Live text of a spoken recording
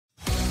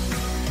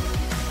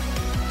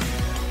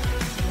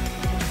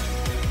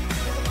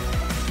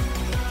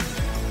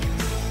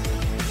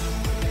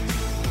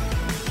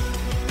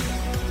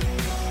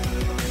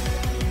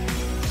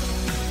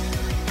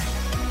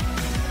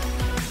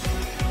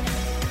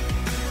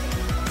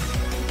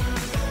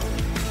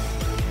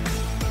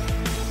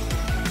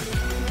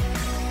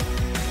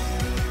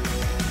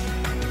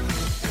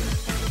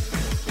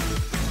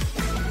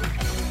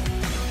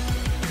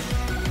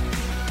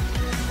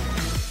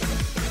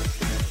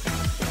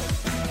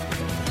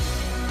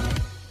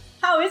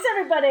is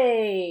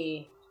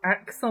everybody?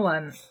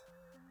 Excellent.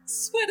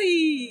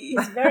 Sweaty.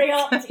 It's very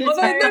hot. It's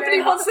Although very, nobody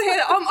very wants hot. to hear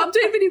that. I'm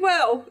doing really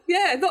well.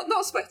 Yeah,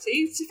 not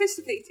sweaty,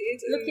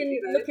 sophisticated.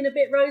 Looking a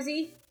bit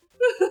rosy.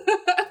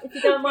 If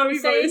you don't mind me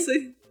Very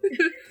saying.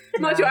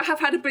 Mind you, I have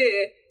had a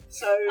beer.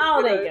 So.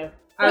 Oh, there you go.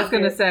 I was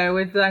going to say,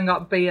 we've then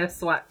got beer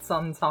sweats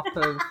on top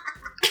of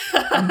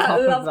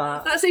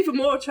that. That's even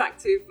more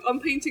attractive. I'm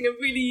painting a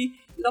really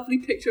lovely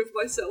picture of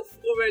myself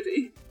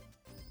already.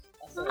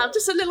 I'm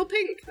just a little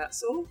pink,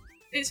 that's all.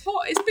 It's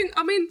hot.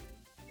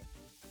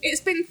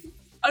 It's been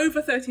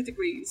over 30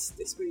 degrees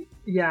this week.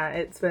 Yeah,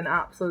 it's been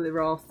absolutely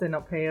roasting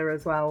up here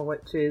as well,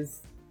 which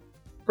is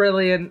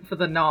brilliant for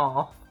the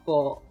north,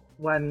 but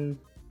when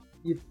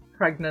you're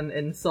pregnant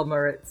in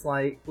summer, it's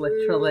like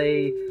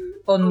literally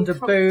under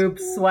boob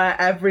sweat,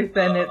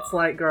 everything. It's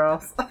like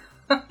gross.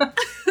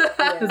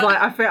 It's like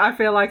I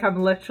feel like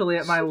I'm literally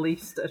at my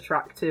least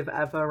attractive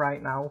ever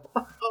right now.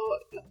 Oh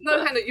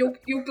no, Hannah, you're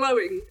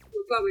glowing.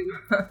 You're glowing.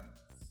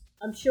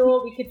 I'm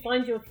sure we could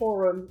find you a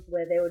forum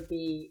where there would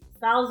be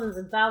thousands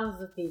and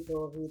thousands of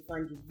people who would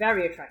find you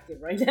very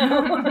attractive right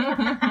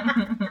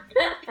now.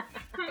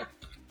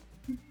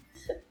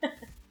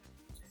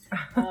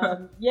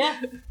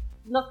 Yeah,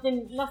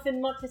 nothing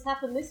much has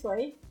happened this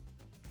way.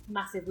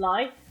 Massive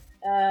lie.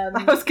 I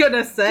was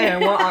gonna say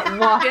what an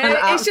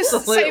it's just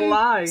absolute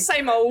lie.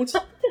 Same old.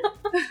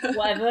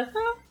 Whatever.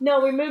 No,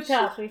 we moved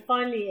house. We're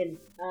finally in.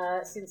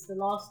 Since the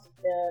last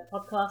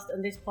podcast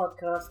and this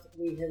podcast,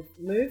 we have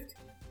moved.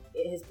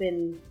 It has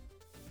been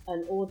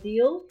an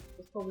ordeal.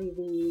 It's probably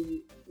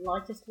the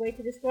lightest way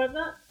to describe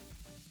that.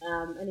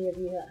 Any of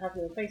you that have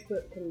me on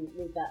Facebook can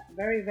read that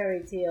very, very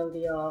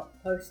TLDR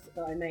post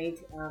that I made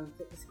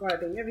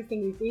describing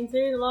everything we've been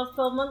through the last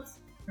 12 months.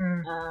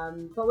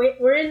 But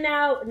we're in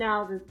now.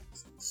 Now the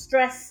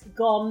stress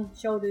gone,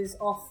 shoulders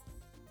off.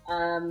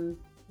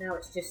 Now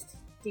it's just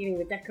dealing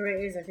with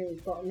decorators. I think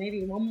we've got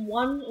maybe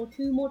one or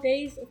two more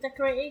days of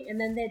decorating, and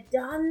then they're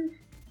done.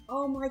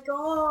 Oh my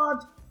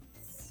god!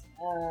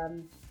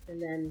 And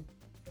then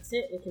that's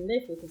it. We can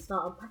live. We can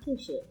start unpacking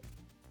shit.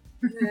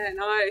 Yeah,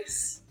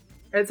 nice.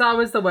 It's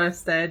always the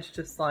worst stage,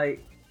 just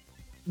like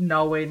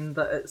knowing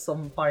that at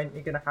some point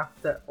you're gonna have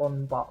to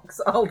unbox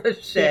all the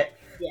shit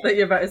that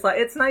you've. It's like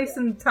it's nice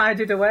and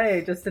tidied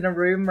away, just in a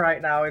room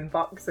right now in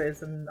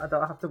boxes, and I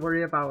don't have to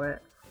worry about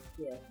it.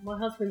 Yeah, my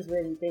husband's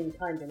been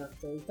kind enough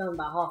to. He's done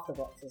about half the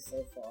boxes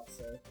so far,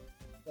 so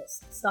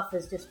stuff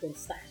has just been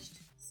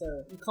stashed, so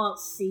you can't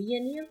see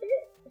any of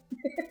it.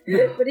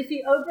 But if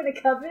you open a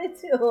cupboard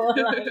or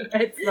like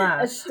It's there.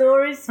 a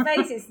storage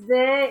space, it's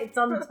there. It's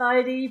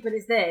untidy, but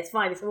it's there. It's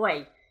fine. It's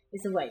away.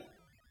 It's away.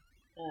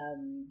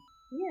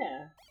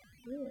 Yeah.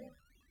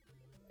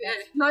 Yeah,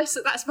 nice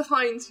that that's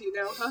behind you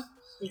now, huh?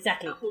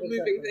 Exactly. That whole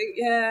moving thing.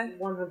 Yeah.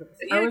 100%.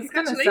 Yeah, I was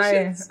going to say,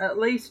 congratulations. at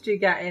least you're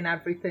getting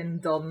everything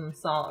done,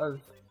 sort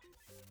of,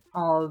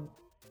 all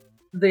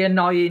the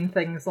annoying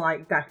things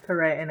like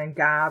decorating and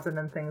garden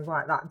and things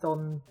like that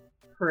done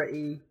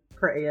pretty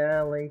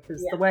early,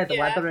 because the way the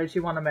weather is,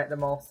 you want to make the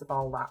most of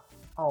all that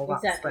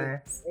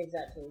space.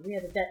 Exactly. We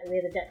had a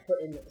deck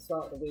put in at the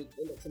start of the week.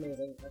 It looks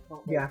amazing. I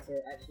can't wait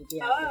to actually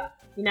be out there.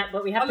 You know,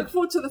 but we have I look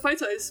forward to the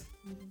photos.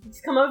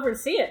 just come over and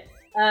see it.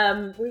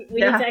 We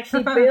need to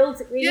actually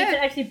build. We need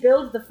to actually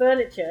build the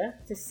furniture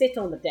to sit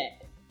on the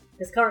deck,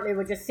 because currently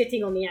we're just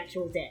sitting on the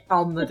actual deck.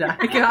 On the deck,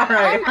 all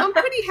right. I'm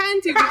pretty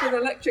handy with an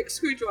electric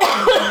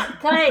screwdriver.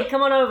 Hey,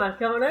 come on over.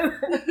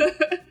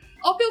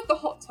 I'll build the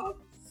hot tub.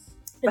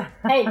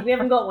 Hey, we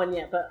haven't got one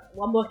yet, but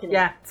I'm working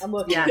on it. I'm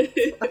working on it.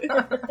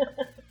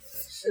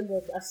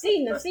 I've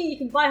seen you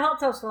can buy hot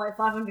tubs for like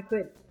 500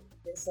 quid.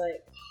 It's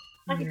like,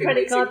 I can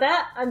credit card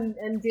that and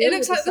deal It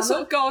looks with like the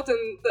summer. sort of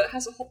garden that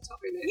has a hot tub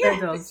in it. Yeah,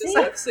 It does.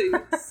 see?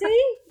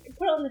 See? You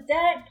put it on the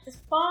deck, it's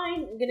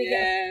fine. I'm gonna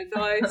get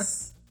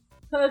nice.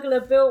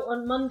 pergola built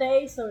on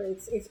Monday, so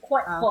it's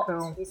quite hot.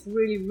 Cool. It's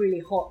really, really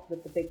hot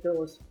with the big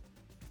doors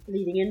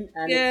leading in.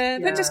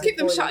 And Then just keep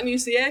them shut and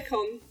use the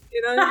aircon,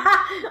 you know?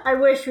 I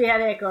wish we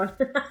had aircon.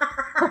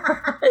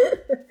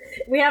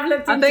 We have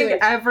looked into I think it.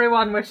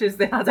 everyone wishes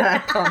they had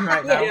aircon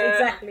right now. Yeah,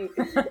 exactly.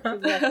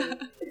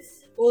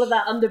 All of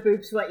that under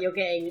boob sweat you're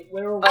getting,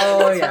 we're all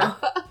Oh getting it.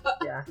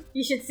 yeah.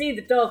 You should see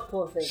the dog,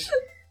 poor thing.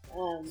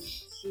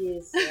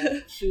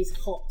 She's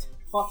hot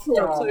doggy,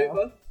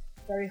 October.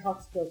 very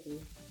hot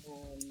doggy.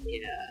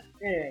 Yeah.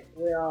 Anyway,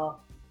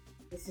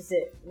 this is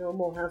it. No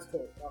more house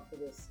talk after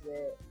this.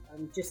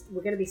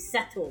 We're gonna be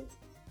settled.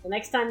 The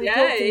next time you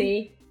talk to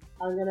me,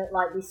 I'm gonna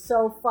be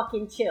so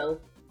fucking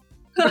chill.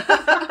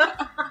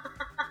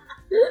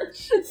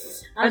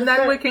 And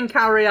then we can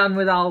carry on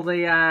with all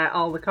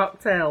the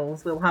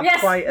cocktails. We'll have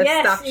quite a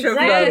stash of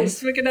them.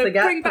 Yes, we're going to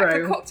bring back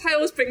through. the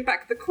cocktails, bring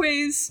back the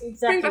quiz,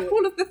 Exactly. bring back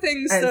all of the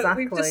things that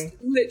we've just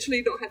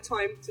literally not had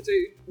time to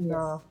do.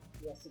 No.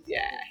 Yes, exactly.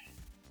 Yeah.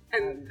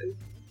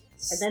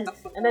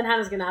 And then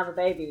Hannah's gonna have a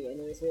baby, and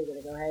it's really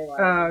gonna go haywire.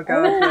 Oh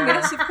god. Yeah.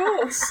 Yes, of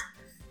course.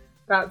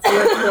 That's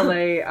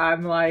literally,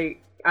 I'm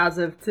like, as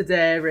of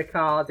today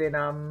recording,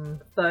 I'm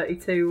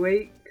 32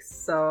 weeks,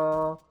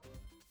 so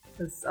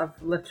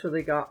I've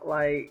literally got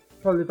like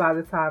probably by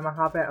the time I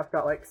have it, I've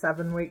got like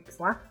 7 weeks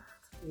left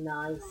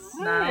Nice.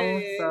 now.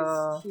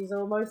 So She's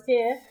almost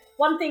here.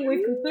 One thing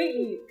we've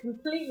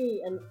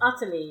completely and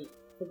utterly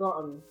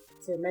forgotten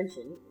to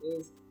mention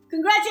is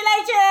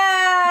congratulations!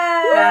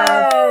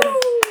 Yes.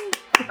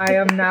 I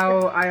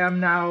am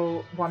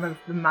now one of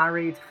the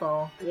married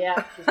four.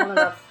 Yeah, she's one of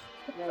us.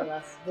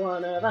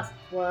 One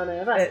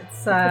of us.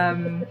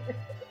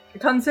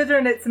 It's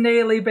considering it's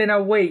nearly been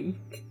a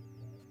week.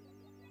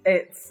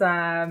 It's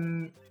I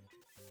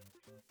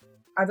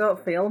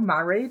don't feel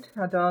married.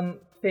 I don't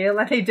feel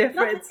any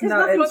different. It's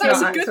not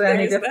actually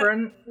any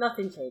different.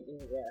 Nothing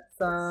changes. Yeah.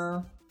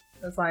 So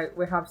it's like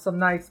we have some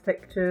nice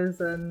pictures,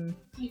 and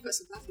You've got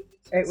some lovely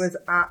pictures. it was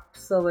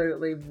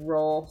absolutely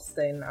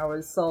roasting. I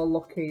was so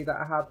lucky that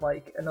I had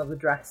like another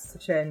dress to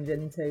change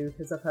into,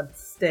 because if I'd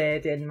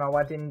stayed in my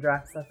wedding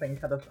dress, I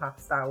think I'd have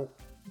passed out,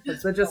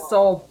 because they're just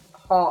so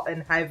hot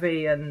and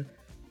heavy, and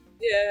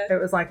Yeah.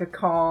 it was like a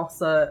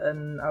corset,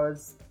 and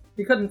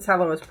you couldn't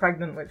tell I was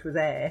pregnant, which was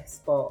ace,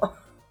 but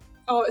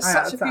Oh, it's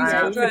I such a had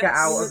to beautiful get dress.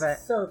 out of it.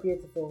 So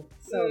beautiful.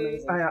 So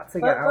amazing. I had to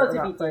get out of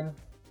that thing.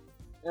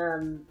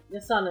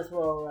 Your son as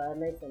well,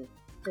 Nathan.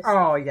 Just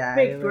Oh yeah,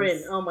 big it was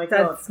grin. Oh my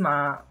dead god.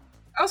 smart.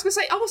 I was going to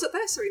say, I wasn't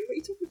there, Serena. What are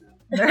you talking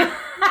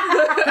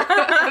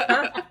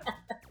about?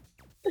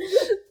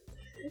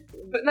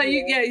 But no,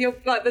 you're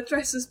like, the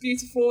dress was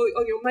beautiful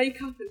on your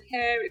makeup and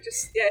hair. It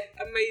just,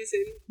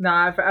 amazing.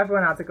 No,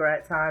 everyone had a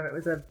great time. It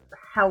was a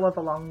hell of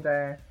a long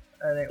day,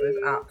 and it was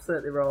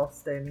absolutely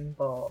roasting,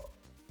 but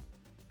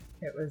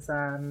it was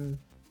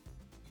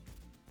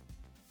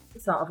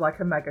sort of like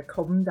a mega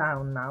come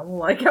down now.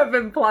 Like, I've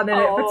been planning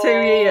it for 2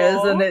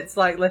 years, and it's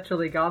like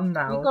literally gone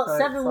now. You've got so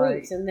 7 it's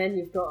weeks, like, and then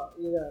you've got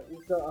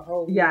a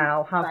whole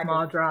I'll have bag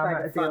more of- drama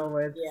bag to of fun. deal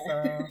with.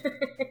 Yeah. So.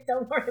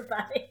 Don't worry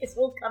about it. It's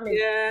all coming.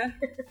 Yeah.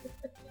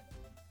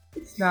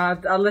 No,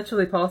 I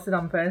literally posted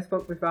on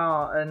Facebook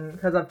before, and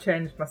because I've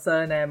changed my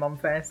surname on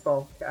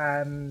Facebook,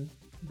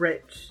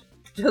 Rich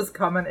just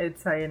commented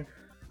saying,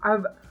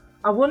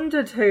 I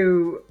wondered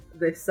who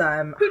this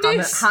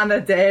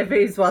Hannah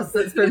Davies was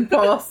that's been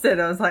posted.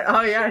 I was like,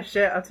 oh yeah,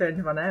 shit, I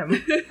changed my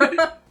name.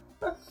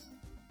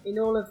 In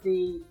all of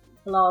the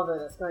palaver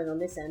that's going on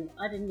this end,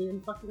 I didn't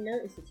even fucking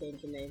notice a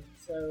change in name.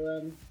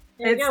 So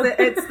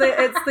It's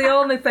the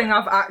only thing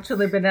I've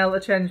actually been able to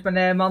change my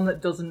name on that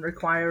doesn't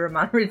require a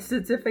marriage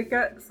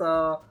certificate.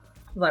 So,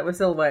 like, we're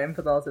still waiting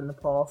for those in the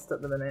post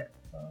at the minute.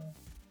 So.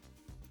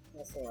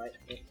 That's alright.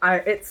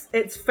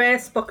 It's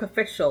Facebook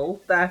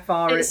official,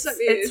 therefore it's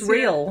is,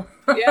 real.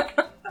 Yeah,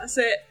 that's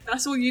it.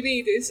 That's all you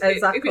need is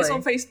Exactly. if it's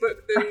on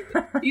Facebook,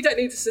 then you don't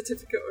need a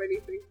certificate or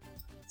anything.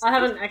 I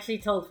haven't actually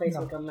told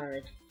Facebook I'm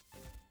married.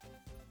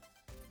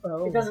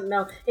 Oh. It doesn't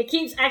know. It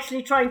keeps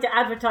actually trying to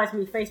advertise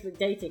me Facebook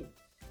dating.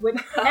 Which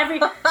every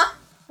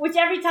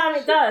time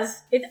it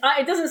does, it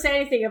doesn't say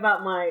anything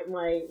about my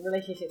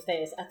relationship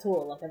status at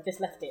all. Like, I've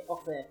just left it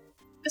off there.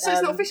 So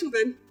it's not official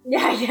then?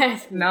 Yeah.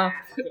 No,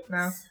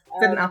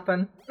 didn't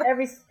happen.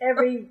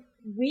 Every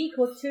week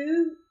or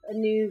two, a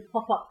new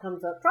pop-up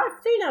comes up. Try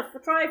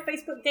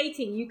Facebook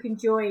dating. You can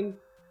join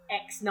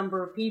X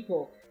number of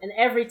people, and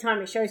every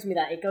time it shows me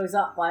that, it goes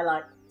up by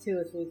like 2,000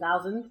 or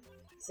 3,000.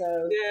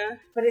 So Yeah.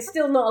 but it's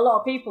still not a lot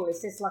of people.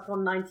 It's just like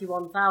on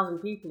 91,000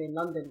 people in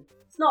London.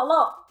 It's not a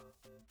lot.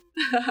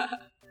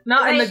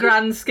 Not in the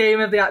grand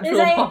scheme of the actual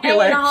There's 8.5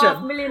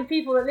 population. million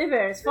people that live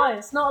here. It's fine.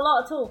 It's not a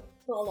lot at all.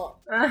 It's not a lot.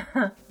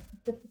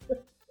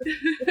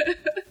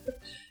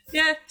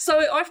 Yeah, so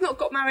I've not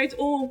got married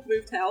or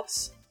moved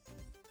house.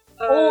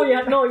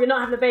 You're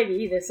not having a baby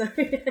either. So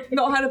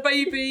Not had a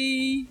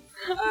baby.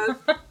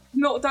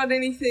 Not done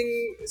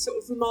anything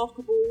sort of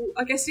remarkable.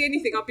 I guess the only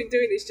thing I've been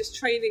doing is just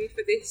training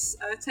for this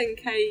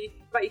 10k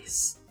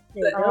race.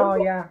 There you go. Oh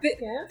yeah.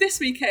 Yeah. This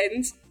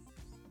weekend.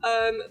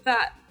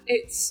 That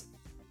it's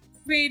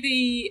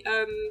really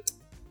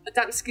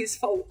Adamski's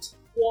fault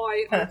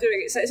why I'm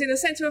doing it. So it's in the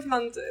centre of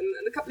London,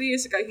 and a couple of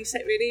years ago he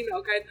sent me an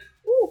email going,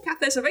 "Oh, Kath,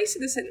 there's a race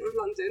in the centre of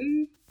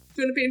London.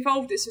 Do you want to be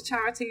involved? It's for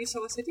charity."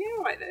 So I said, "Yeah,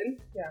 all right then."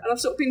 Yeah. And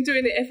I've sort of been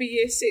doing it every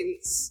year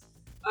since.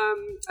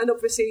 And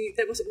obviously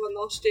there wasn't one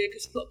last year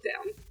because of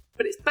lockdown,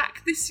 but it's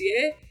back this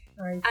year.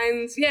 Nice.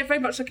 And yeah, very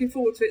much looking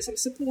forward to it. So I'm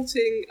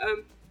supporting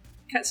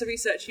Cancer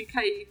Research UK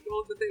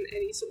rather than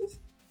any sort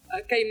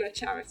of gamer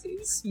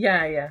charities.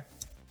 Yeah.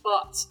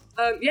 But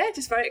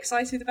just very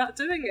excited about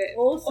doing it.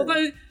 Awesome.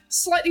 Although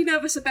slightly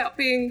nervous about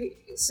being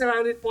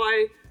surrounded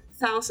by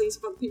thousands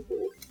of other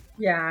people.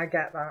 Yeah, I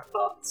get that.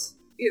 But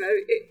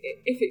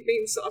if it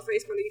means that I've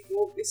raised money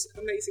for this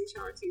amazing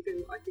charity,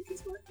 then I think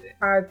it's worth it.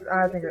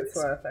 I think it's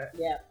worth it.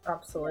 Yeah.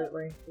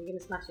 Absolutely. You're gonna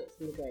smash it. It's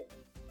gonna be great.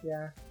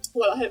 Yeah.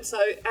 Well, I hope so.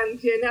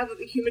 And yeah, now that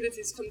the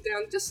humidity's come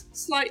down just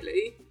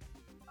slightly,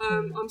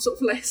 I'm sort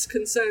of less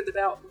concerned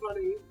about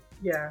running.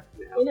 Yeah.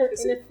 Now.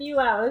 In a few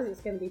hours,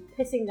 it's going to be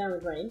pissing down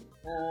with rain.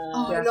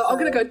 Yeah, I'm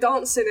going to go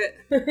dance in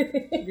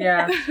it.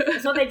 Yeah.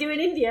 That's what they do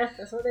in India.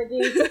 That's what they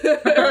do.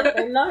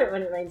 They love it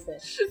when it rains there.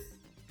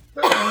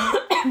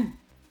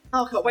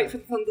 I can't wait for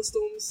the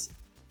thunderstorms.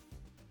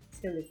 It's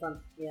going to be fun.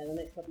 Yeah, the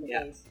next couple of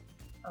Yeah. days.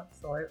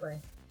 Absolutely.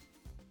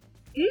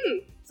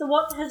 So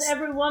what has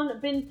everyone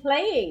been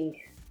playing?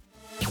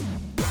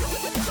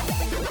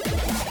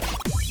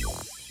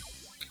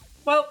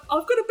 Well,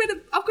 I've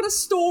got a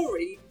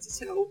story to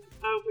tell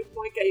with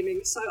my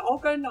gaming, so I'll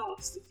go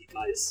last if you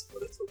guys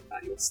want to talk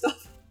about your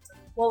stuff.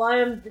 Well, I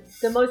am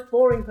the most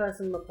boring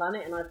person on the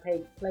planet, and I've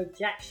played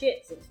jack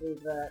shit since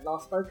we've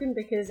last spoken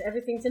because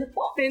everything's in a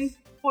box.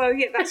 Well,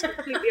 yeah, that's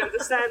completely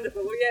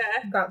understandable.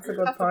 Yeah, That's a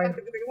good have to point. pack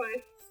everything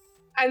away.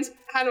 And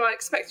Hannah, I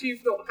expect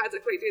you've not had a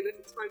great deal of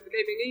time for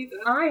gaming either.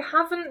 I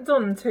haven't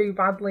done too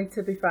badly,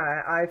 to be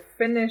fair. I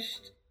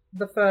finished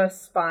the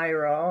first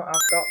Spyro. I've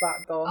got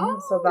that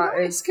done, so that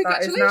nice.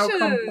 is now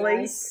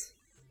complete. Nice.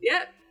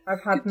 Yeah.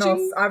 I've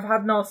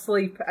had no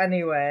sleep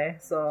anyway,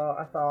 so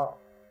I thought,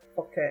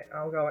 fuck it,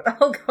 I'll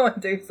go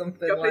and do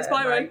something. Go play later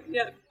Spyro. night.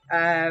 Yeah.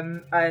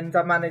 And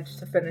I managed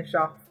to finish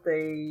off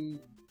the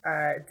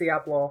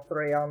Diablo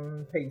 3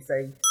 on PC,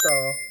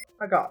 so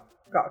I got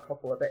a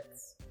couple of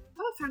bits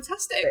Oh,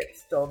 fantastic.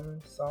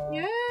 done. So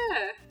Yeah.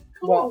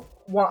 Cool.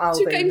 what I'll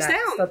Two do games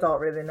next, down. I don't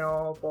really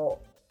know, but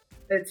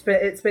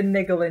it's been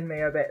niggling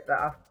me a bit that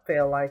I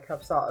feel like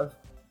I've sort of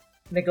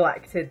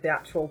neglected the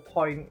actual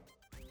point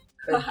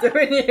of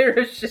doing Year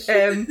of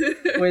Shame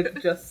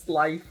with just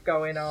life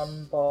going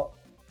on. But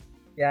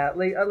yeah, at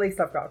least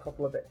I've got a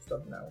couple of bits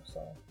done now,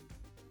 so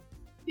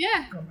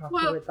Yeah. I'm happy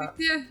Well, with that.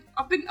 yeah.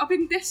 I've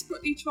been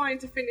desperately trying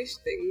to finish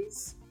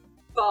things,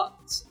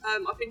 but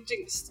I've been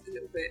jinxed a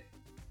little bit.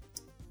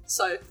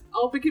 So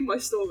I'll begin my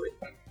story.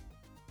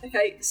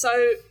 Okay, so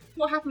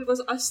what happened was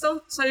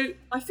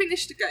I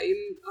finished a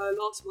game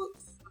last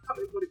month. I can't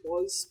remember what it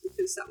was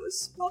because that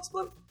was last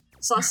month.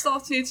 So I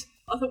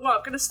thought, well,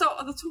 I'm going to start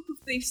at the top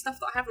of the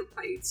stuff that I haven't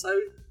played. So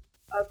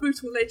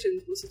Brutal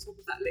Legend was the top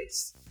of that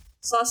list.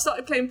 So I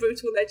started playing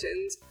Brutal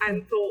Legend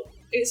and thought,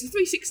 it's a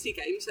 360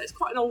 game, so it's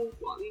quite an old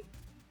one.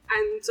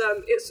 And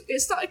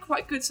it started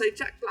quite good. So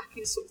Jack Black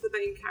is sort of the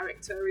main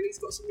character and he's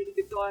got some really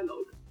good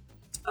dialogue.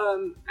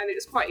 And it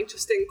was quite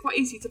interesting, quite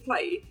easy to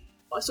play.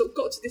 But I sort of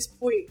got to this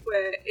point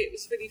where it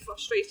was really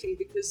frustrating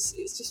because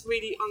it's just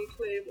really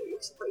unclear what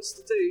you're supposed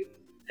to do.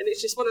 And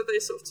it's just one of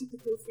those sort of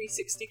typical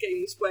 360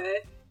 games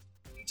where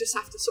you just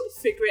have to sort of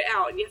figure it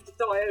out and you have to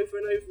die over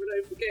and over and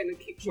over again and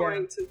keep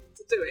trying to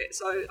do it.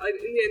 So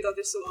in the end I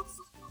just thought,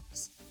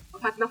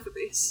 I've had enough of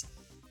this.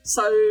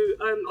 So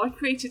I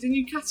created a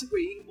new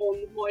category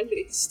on my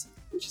list,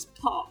 which is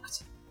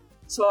parked.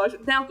 So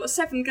I've now got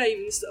 7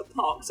 games that are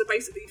parked, so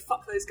basically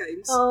fuck those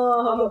games.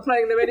 I'm not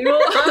playing them anymore.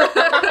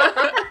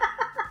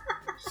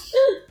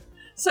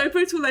 So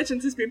Brutal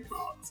Legend has been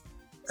parked.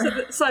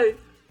 So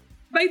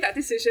made that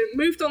decision,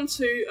 moved on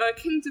to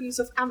Kingdoms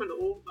of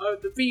Amalur,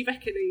 the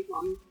Re-Reckoning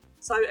one.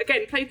 So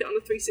again, played it on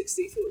the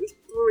 360, thought it was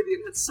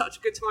brilliant, had such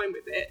a good time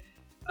with it.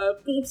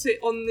 Bought it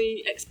on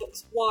the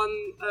Xbox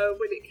One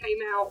when it came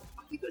out,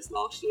 I think it was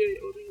last year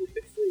or the year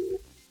before.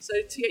 So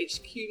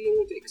THQ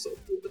Nordic sort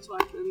of bought the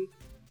title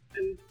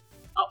and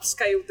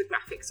upscaled the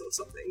graphics or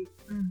something.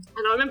 And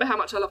I remember how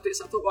much I loved it,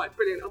 so I thought, right,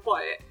 brilliant, I'll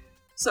buy it.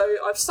 So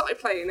I've started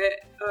playing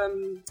it a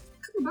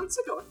couple of months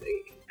ago, I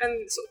think,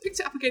 and sort of picked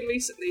it up again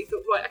recently.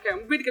 Thought, right, okay,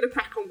 I'm really going to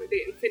crack on with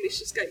it and finish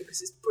this game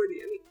because it's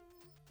brilliant.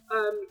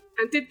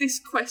 And did this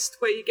quest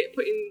where you get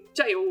put in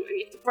jail and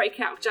you have to break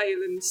out of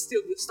jail and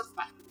steal your stuff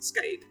back and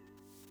escape.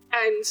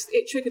 And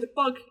it triggered a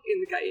bug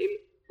in the game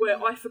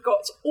where I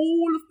forgot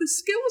all of the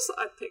skills that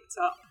I'd picked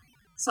up.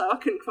 So I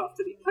couldn't craft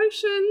any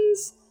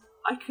potions,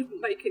 I couldn't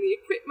make any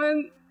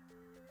equipment,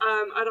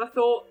 and I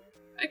thought,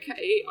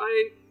 okay,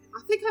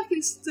 I think I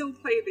can still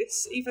play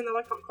this even though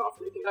I can't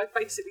craft anything. I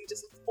basically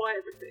just have to buy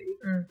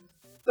everything.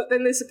 But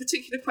then there's a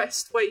particular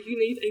quest where you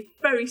need a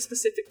very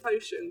specific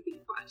potion that you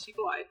can't actually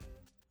buy.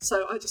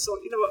 So I just thought,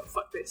 you know what,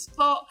 fuck this,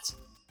 parked.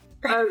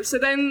 So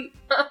then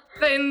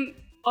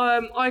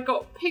I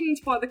got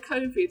pinged by the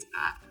COVID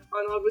app,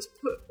 and I was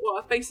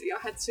I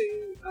had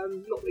to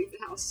not leave the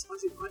house. I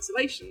was in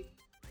isolation.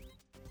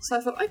 So I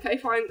thought, okay,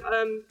 fine,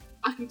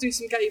 I can do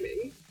some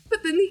gaming.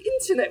 But then the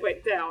internet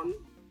went down.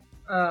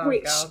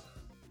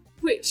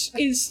 Which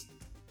is,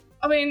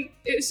 I mean,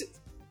 it's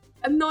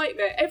a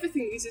nightmare.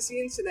 Everything uses the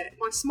internet.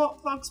 My smart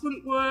plugs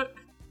wouldn't work,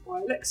 my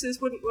Alexas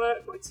wouldn't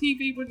work, my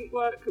TV wouldn't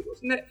work, couldn't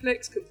watch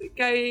Netflix, couldn't play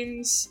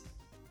games.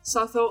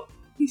 So I thought,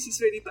 this is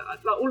really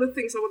bad. Like, all the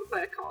things I want to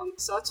play, I can't.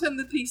 So I turned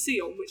the PC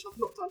on, which I've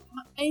not done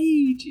for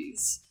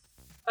ages.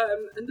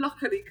 And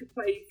luckily could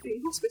play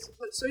Theme Hospital.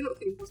 Sorry, not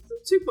Theme Hospital,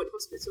 2 Point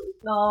Hospital.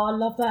 Oh, I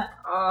love that.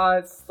 Oh,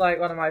 it's like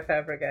one of my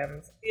favourite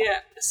games. Yeah,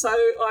 so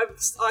I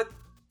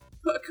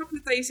put a couple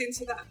of days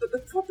into that, but the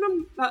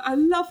problem, like, I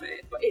love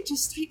it, but it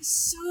just takes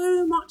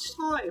so much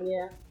time.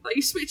 Yeah. Like,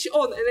 you switch it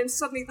on and then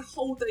suddenly the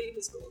whole day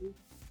has gone.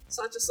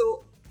 So I just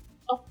thought,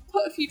 I'll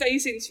put a few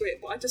days into it,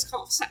 but I just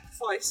can't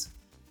sacrifice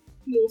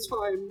more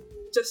time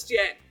just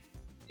yet,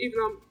 even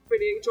though I'm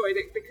really enjoying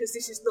it, because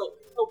this is not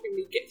helping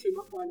me get through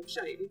my pile of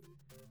shame.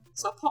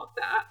 So I parked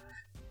that.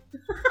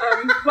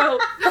 Well,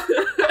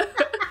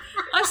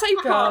 I say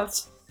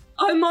parked.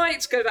 I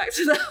might go back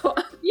to that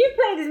one. You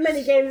played as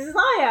many games as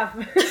I have.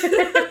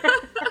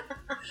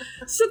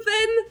 So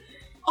then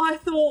I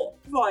thought,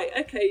 right,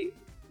 okay,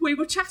 we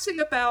were chatting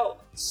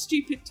about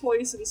stupid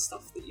toys and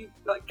stuff that you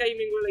like,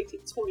 gaming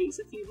related toys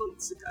a few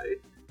months ago.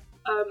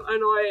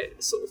 And I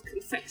sort of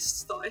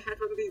confessed that I had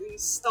one of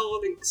these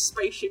Starlink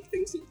spaceship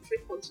things that you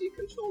clip onto your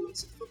controller.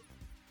 So I thought,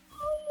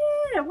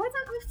 oh yeah, why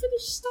don't I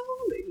finish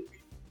Starlink?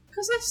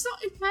 Because I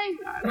started playing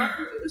that and I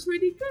thought it was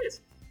really good.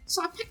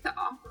 So I picked that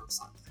up and I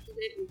started playing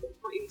it and got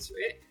quite into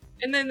it.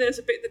 And then there's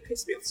a bit that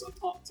pissed me off, so I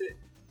parked it.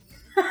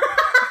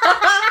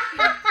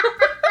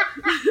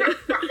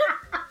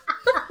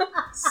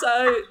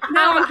 So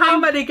now how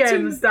many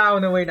games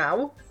down are we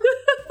now?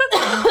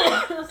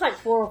 That's like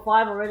 4 or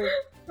 5 already.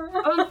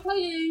 I'm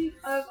playing,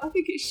 I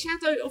think it's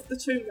Shadow of the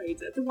Tomb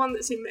Raider, the one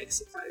that's in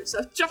Mexico. So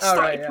I've just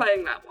started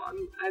playing that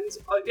one, and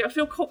I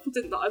feel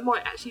confident that I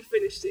might actually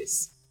finish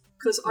this,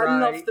 because I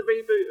love the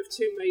reboot of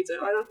Tomb Raider,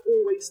 and I've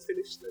always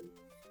finished them.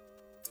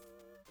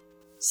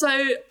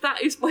 So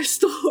that is my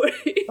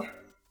story.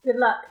 Good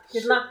luck.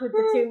 Good luck with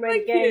the Tomb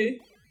Raider game.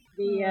 You.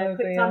 The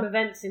quick time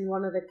events in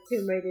one of the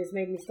Tomb Raiders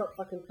made me stop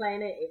fucking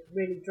playing it. It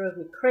really drove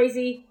me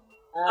crazy.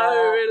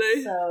 Oh,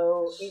 really?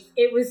 So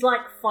it was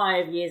like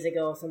 5 years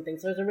ago or something,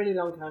 so it was a really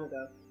long time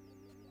ago.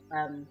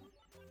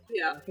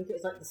 Yeah. I think it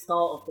was like the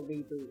start of the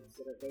reboot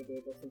that they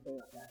did or something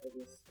like that. It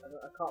was, I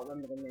can't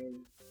remember the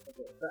name of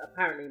it, but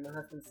apparently my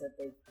husband said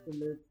they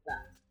removed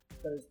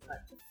those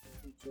types of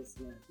features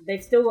now.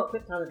 They've still got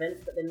quick time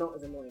events, but they're not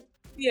as annoying.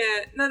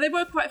 Yeah, no, they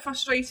were quite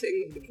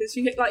frustrating because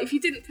you like if you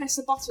didn't press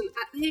a button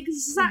at the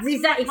exact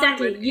exactly,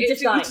 moment, you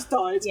just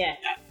died. Yeah.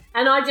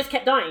 And I just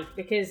kept dying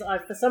because I,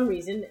 for some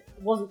reason,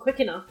 wasn't quick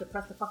enough to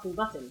press the fucking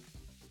button.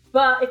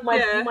 But if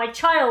my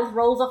child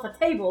rolls off a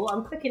table,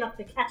 I'm quick enough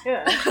to catch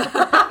her.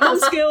 No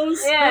skills.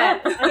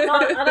 Yeah, I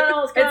don't know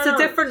what's going on. It's a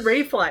different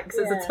reflex.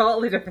 It's a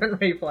totally different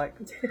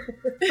reflex.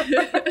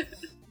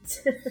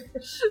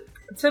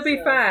 To be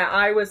fair,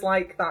 I was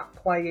like that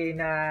playing.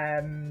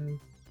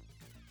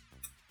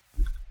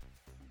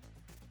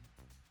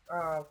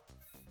 Oh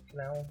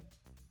no,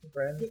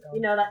 you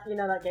know that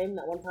game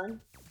that one time.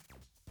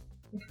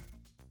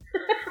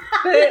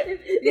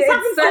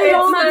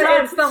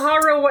 It's the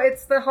horror.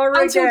 It's the horror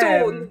Until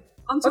game. Dawn.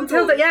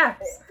 Until the Yeah,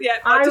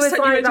 I was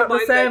like that the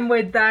same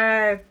with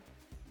their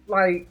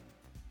like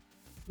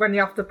when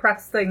you have to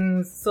press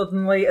things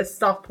suddenly to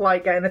stop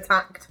like getting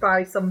attacked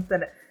by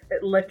something.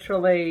 It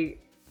literally,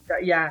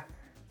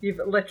 you've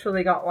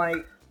literally got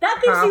like that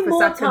gives half you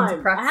more a second time.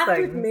 to press I have things.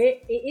 to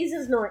admit, it is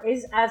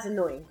as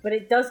annoying, but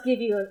it does give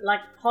you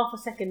like half a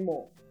second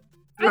more.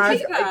 I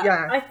think that.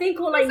 Yeah. I think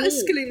all I need.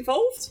 There's skill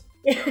involved.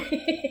 It's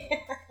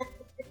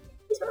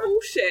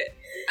bullshit.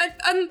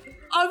 And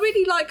I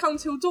really like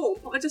Until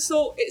Dawn, but I just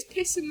thought it's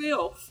pissing me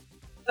off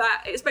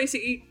that it's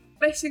basically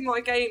messing my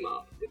game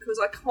up because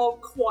I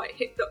can't quite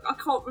I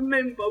can't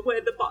remember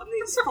where the button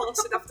is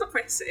fast enough to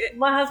press it.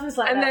 My husband's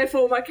like and that.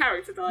 Therefore my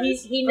character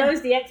dies. He knows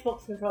the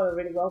Xbox controller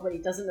really well, but he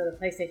doesn't know the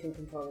PlayStation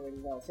controller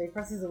really well, so he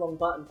presses the wrong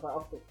button quite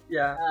often.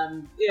 Yeah.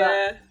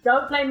 But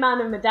don't play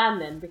Man of Medan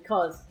then,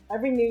 because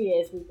every New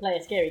Year's we play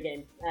a scary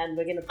game, and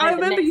we're going to play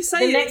the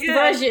next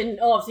version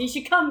of. So you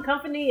should come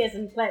for New Year's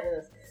and play it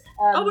with us.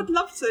 I would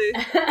love to.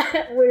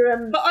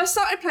 But I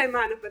started playing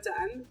Man of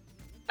Medan,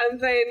 and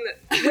then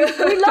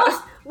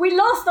we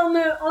lost on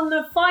the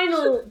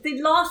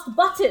last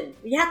button.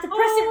 We had to press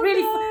it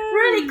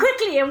really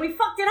quickly, and we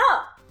fucked it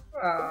up.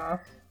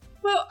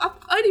 Well, I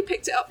only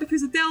picked it up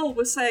because Adele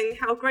was saying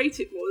how great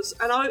it was,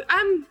 and I've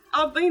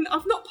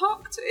not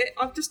parked it.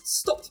 I've just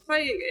stopped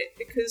playing it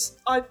because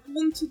I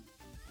wanted.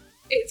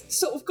 It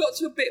sort of got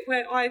to a bit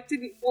where I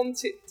didn't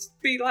want it to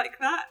be like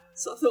that,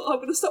 so I thought I'm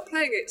going to stop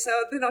playing it, so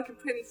then I can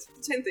pretend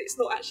that it's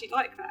not actually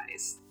like that.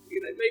 It's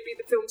maybe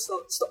the film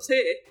stops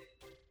here.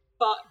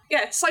 But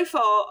yeah, so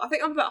far I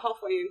think I'm about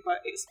halfway in,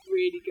 but it's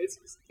really good.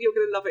 You're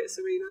going to love it,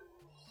 Serena.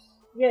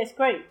 Yeah, it's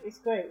great. It's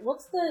great.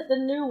 What's the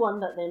new one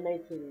that they're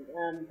making?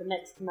 The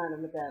next Man of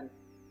Medan.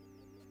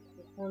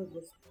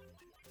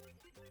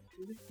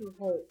 Little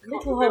Hope.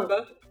 Little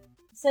Hope.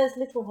 It says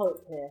Little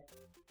Hope here.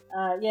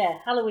 Yeah,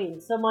 Halloween.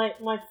 So my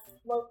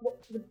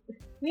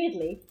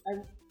weirdly,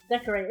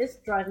 decorators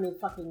drive me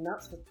fucking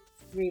nuts for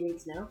 3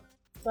 weeks now.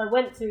 So I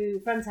went to a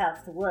friend's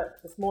house to work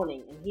this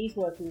morning, and he's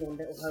working on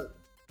Little Hope.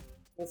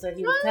 And so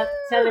he was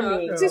telling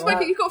me...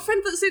 You've got a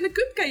friend that's in a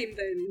good game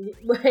then.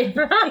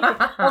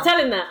 I'll tell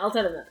him that.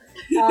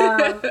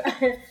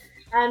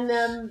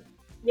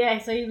 Yeah,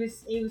 so he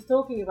was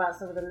talking about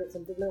some of the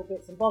little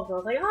bits and bobs, and I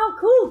was like, oh,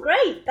 cool,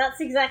 great,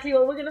 that's exactly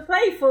what we're going to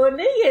play for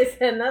New Year's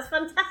then, that's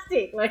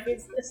fantastic. Like,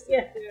 it's just,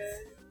 yeah.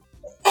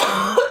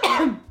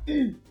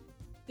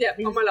 Yeah,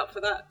 I'm well up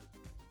for that.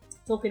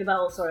 Talking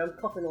about, sorry, I'm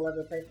coughing all over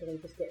the place because I'm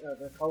just getting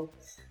over a cold.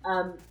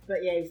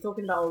 But yeah, he was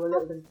talking about all the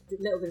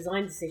little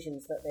design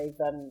decisions that they've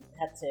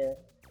had to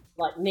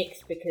like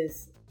nix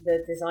because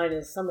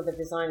some of the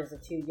designers are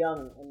too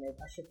young, and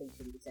I shouldn't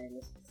be saying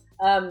this.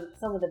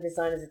 Some of the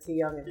designers are too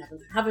young and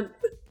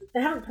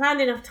haven't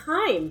planned enough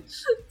time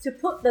to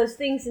put those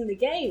things in the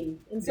game,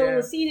 and so all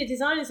the senior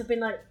designers have been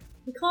like,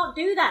 we can't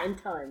do that in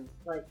time.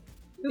 Like,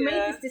 who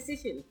made this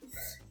decision?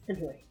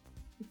 Anyway.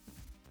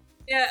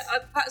 Yeah,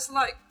 that's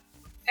like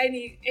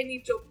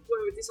any job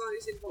where a design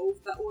is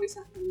involved, that always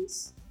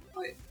happens.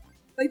 Like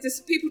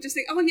people just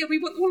think, oh yeah, we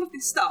want all of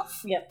this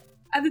stuff. Yep.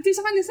 And the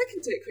designers, they can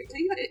do it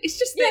quickly. It's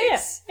just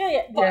this.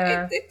 Yeah.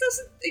 But it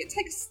doesn't.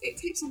 It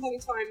takes a long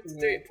time to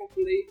do it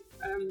properly.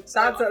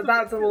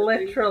 That's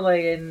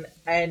literally in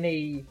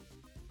any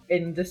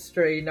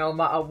industry, no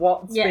matter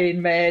what's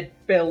being made,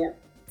 built,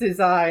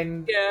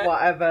 designed,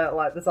 whatever.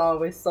 Like, there's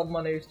always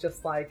someone who's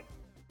just like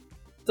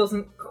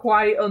doesn't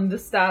quite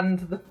understand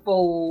the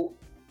full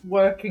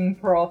working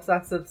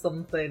process of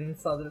something,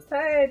 so they're just,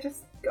 hey,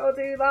 just go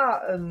do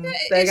that, and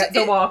they get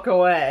to walk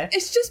away.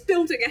 It's just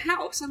building a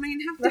house. I mean,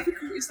 how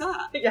difficult is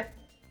that? Yeah.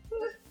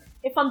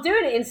 If I'm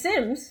doing it in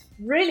Sims,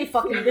 really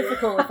fucking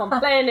difficult. If I'm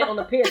playing it on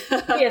the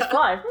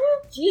PS5,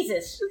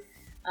 Jesus.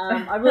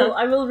 I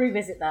will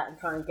revisit that and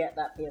try and get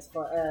that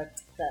PS5,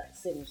 that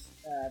Sims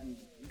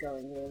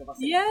going with all of us.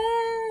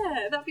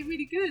 Yeah, that'd be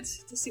really good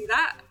to see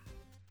that.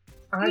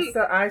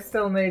 I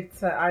still need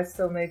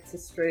to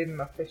stream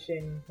my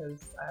fishing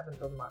because I haven't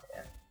done that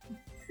yet.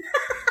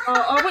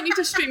 I want you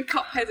to stream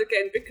Cuphead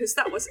again because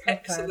that was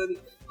excellent.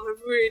 I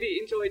really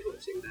enjoyed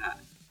watching that.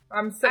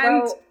 I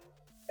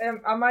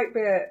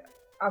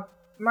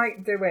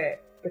might do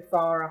it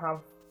before I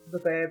have the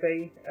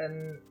baby,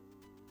 and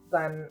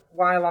then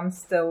while I'm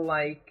still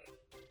like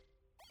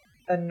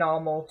a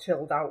normal,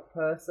 chilled out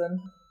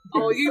person.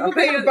 Oh, you will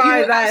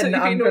by then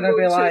I'm gonna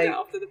be like,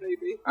 after the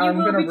baby. I'm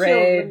gonna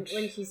rage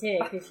when she's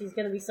here because she's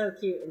gonna be so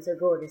cute and so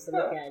gorgeous to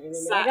look at. You're gonna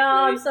be like, oh,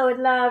 I'm so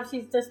in love.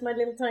 She's just my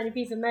little tiny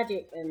piece of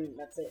magic, and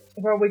that's it.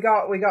 Well, we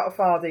got a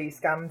 4D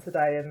scan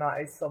today, and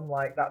that's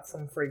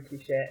some freaky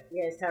shit.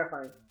 Yeah, it's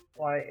terrifying.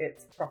 Like,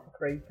 it's proper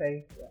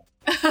creepy. Yeah.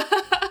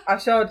 I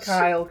showed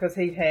Kyle because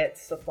he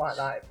hates stuff like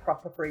that. It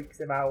proper freaks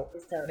him out.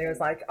 And he was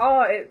like,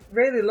 "Oh, it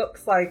really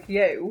looks like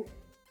you."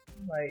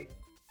 I'm like,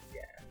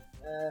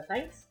 yeah.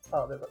 Thanks.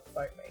 Totally looks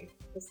like me.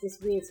 It's this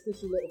weird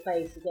squishy little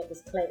face. You get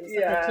this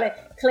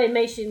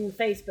claymation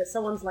face, but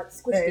someone's like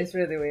squished it. It's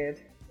really weird.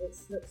 It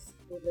looks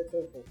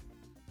awful.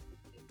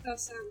 That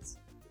sounds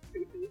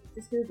creepy.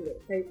 Just Google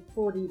it.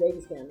 4D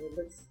baby scan. It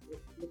looks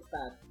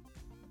bad.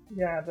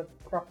 Yeah, they're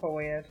proper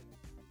weird.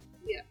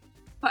 Yeah.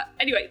 But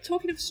anyway,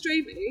 talking of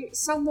streaming,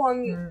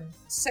 someone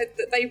said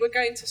that they were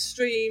going to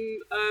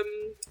stream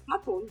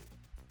Bloodborne.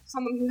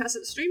 Someone who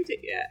hasn't streamed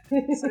it yet.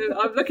 So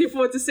I'm looking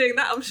forward to seeing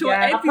that. I'm sure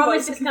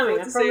everyone's looking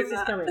forward to seeing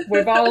that. Coming.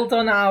 We've all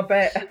done our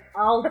bit.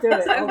 I'll do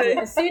it.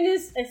 As soon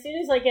as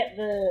I get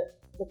the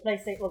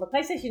PlayStation, well, the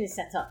PlayStation is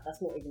set up.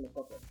 That's not even the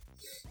problem.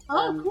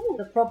 Oh, cool.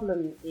 The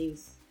problem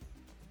is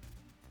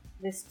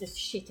there's just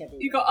shit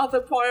everywhere. You got other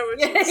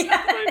priorities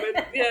at the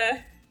moment.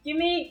 Yeah. Give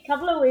me a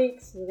couple of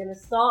weeks. We're going to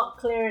start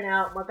clearing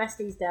out. My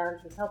bestie's down.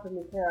 She's helping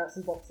me clear out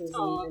some boxes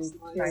nice.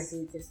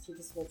 She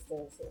just wants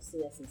to sort of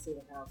see us and see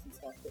the house and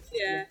stuff. But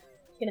she's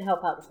going to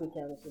help out this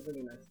weekend, which is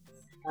really nice.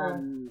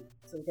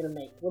 So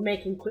we're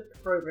making quick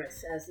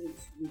progress as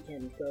each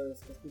weekend goes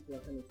because people are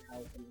coming to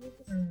help and we're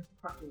just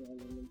cracking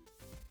on. And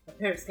my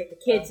parents take the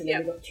kids and then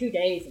we've got 2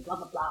 days and blah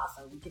blah blah.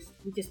 So we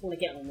just want to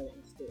get on with it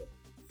and just do it.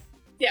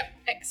 Yeah,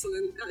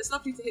 excellent. And it's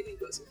lovely to hear that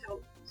you've got some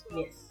help as well.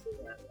 Yes.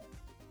 Yeah.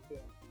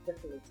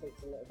 Definitely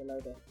takes a lot of the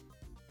load off.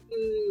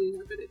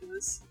 I bet it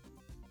does.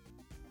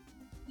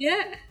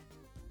 Yeah.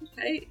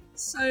 Okay,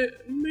 so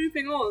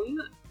moving on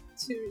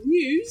to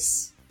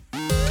news.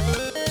 Hannah,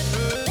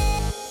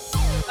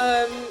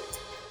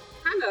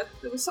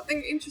 there was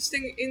something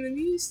interesting in the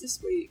news this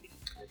week,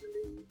 I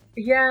believe.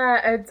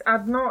 Yeah,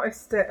 I'd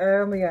noticed it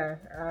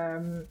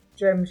earlier.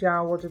 James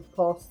Yao would have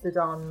posted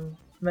on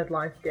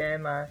Midlife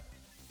Gamer.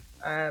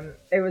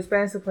 It was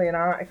basically an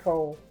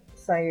article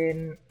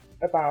saying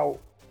about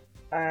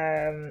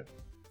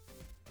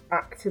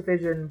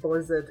Activision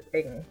Blizzard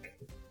Inc.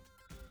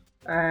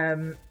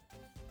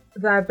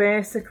 They're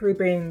basically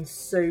being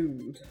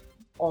sued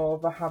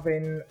over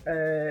having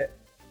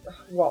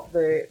what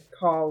they're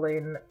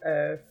calling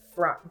a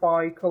frat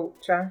boy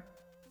culture.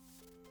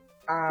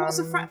 What's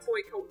a frat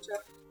boy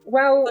culture?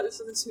 Well,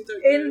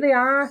 in the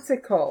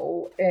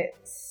article,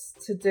 it's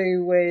to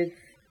do with,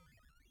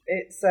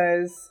 it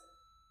says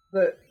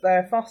that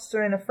they're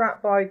fostering a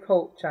frat boy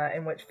culture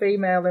in which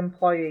female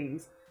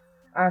employees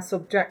are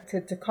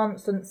subjected to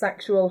constant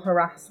sexual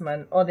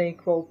harassment,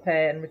 unequal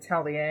pay and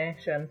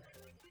retaliation.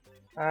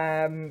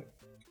 And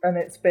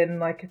it's been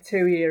like a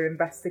 2-year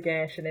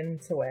investigation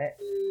into it,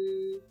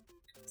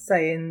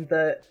 saying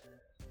that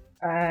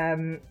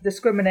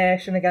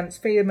discrimination against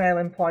female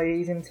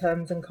employees in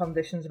terms and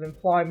conditions of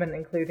employment,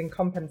 including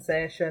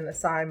compensation,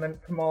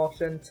 assignment,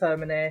 promotion,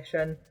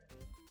 termination,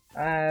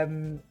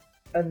 and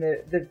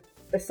they've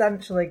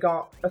essentially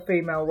got a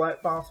female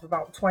workforce of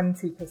about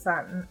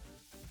 20%,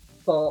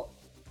 but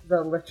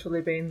they're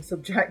literally being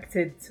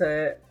subjected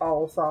to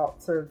all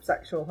sorts of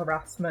sexual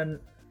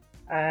harassment,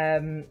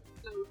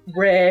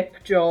 rape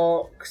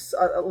jokes.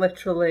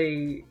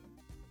 Literally,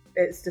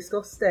 it's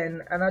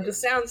disgusting, and it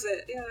sounds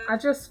it. Yeah. I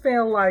just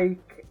feel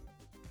like,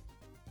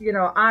 you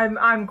know,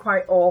 I'm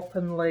quite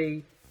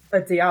openly a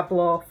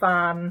Diablo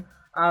fan.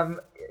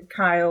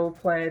 Kyle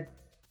played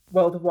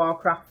World of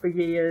Warcraft for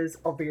years.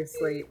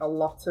 Obviously, a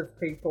lot of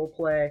people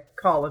play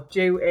Call of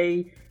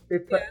Duty. They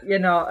play, you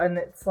know, and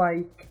it's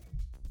like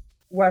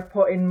we're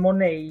putting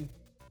money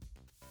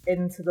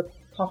into the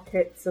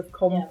pockets of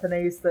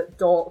companies that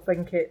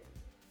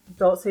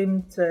don't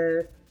seem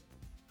to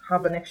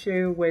have an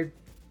issue with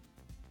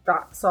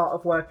that sort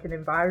of working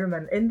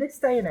environment in this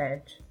day and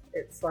age.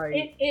 It's like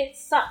it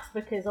sucks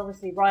because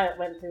obviously Riot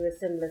went through a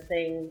similar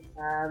thing.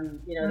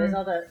 There's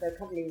other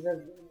companies,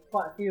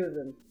 quite a few of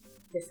them,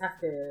 just have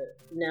to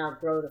now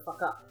grow the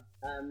fuck up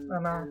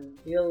and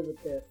deal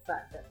with the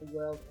fact that the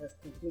world has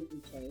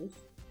completely changed.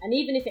 And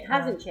even if it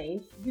hasn't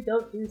changed, you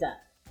don't do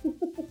that.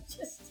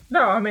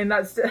 No, I mean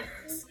that's just...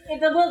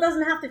 The world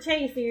doesn't have to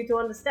change for you to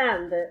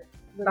understand that.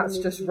 That's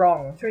just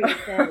wrong. Treated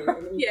fairly and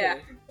equally.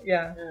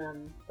 Yeah.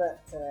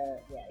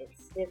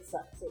 It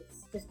sucks.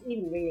 It's just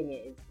even reading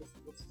it.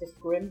 It's just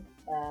grim.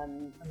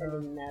 And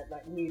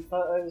like new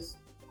photos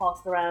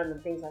passed around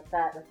and things like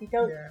that. Like you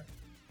don't. Yeah.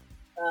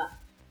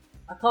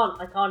 I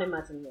can't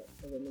imagine what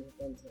the women have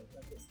done to it.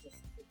 Like it's just.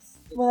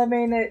 Well, I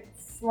mean,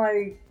 it's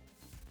like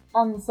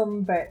on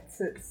some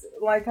bits. It's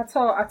like I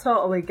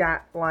totally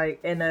get like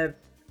in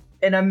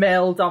a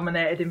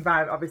male-dominated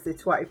environment, obviously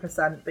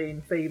 20%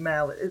 being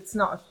female, it's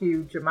not a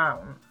huge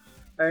amount.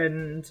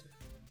 And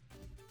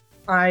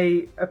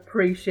I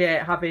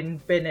appreciate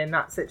having been in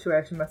that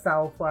situation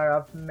myself where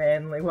I've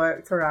mainly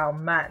worked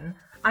around men.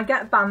 I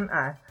get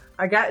banter,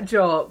 I get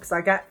jokes,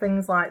 I get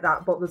things like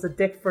that, but there's a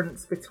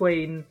difference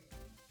between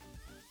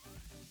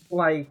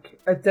like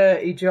a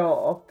dirty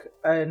joke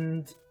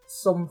and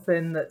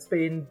something that's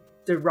being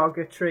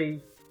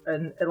derogatory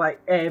and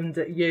like aimed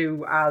at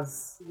you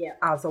as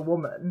a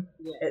woman.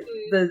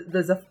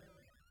 There's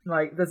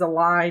a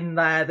line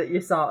there that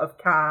you sort of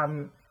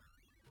can't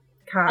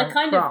I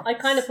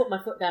kind of put my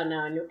foot down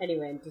now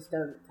anyway and just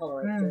don't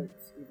tolerate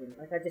jokes even.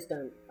 Like I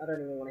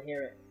don't even want to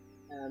hear it.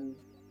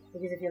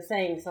 Because if you're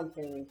saying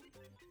something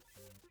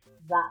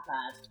that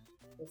bad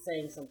or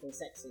saying something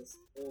sexist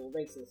or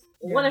racist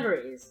or whatever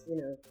it is,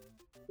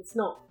 it's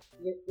not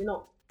you're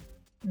not.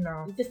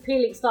 No. You're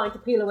just starting to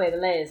peel away the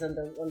layers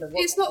under what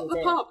it's not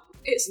the pub,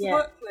 it's the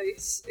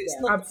workplace. It's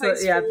not the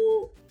place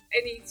for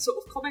any sort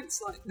of comments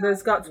like that.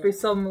 There's got to be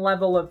some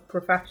level of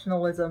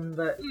professionalism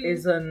that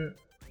isn't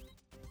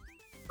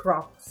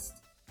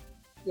crossed.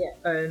 Yeah.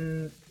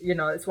 And,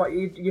 it's what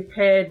you're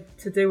paid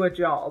to do a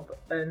job,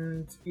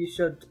 and you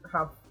should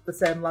have the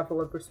same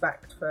level of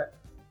respect for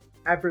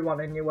everyone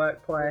in your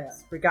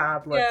workplace,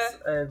 regardless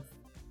of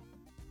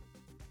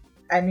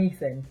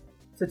anything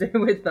to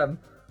do with them.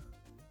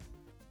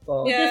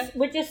 But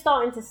we're just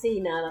starting to see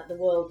now that the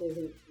world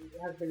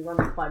has been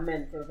run by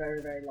men for a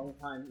very, very long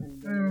time,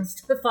 and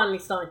they're finally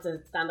starting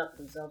to stand up for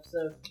themselves.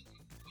 So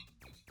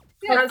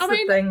that's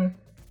the thing.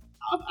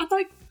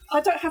 I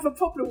don't have a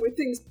problem with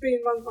things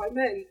being run by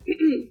men.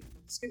 Excuse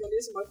me, I'm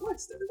losing my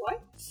voice, don't know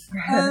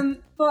why.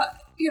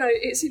 But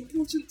it's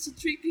important to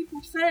treat people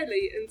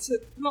fairly and to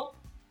not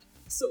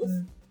sort of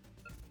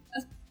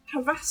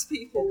harass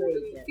people.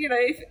 Agreed,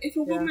 If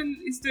a woman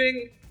is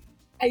doing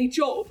a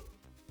job,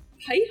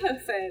 pay her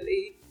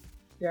fairly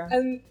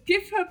and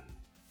give her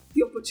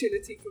the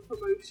opportunity for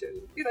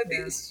promotion.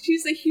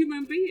 She's a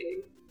human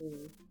being.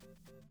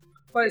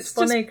 Well, it's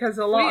funny because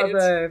a lot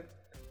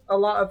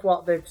of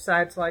what they've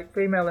said, like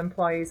female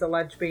employees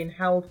allege being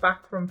held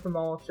back from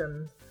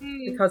promotions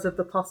because of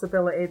the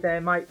possibility they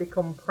might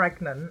become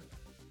pregnant,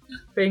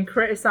 being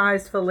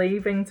criticised for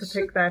leaving to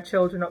pick their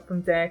children up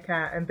from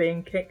daycare, and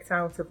being kicked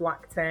out of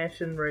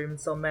lactation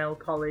rooms so male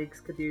colleagues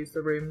could use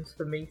the rooms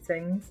for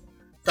meetings.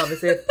 So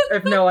obviously,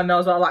 if no one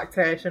knows what a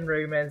lactation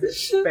room is,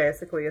 it's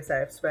basically a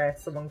safe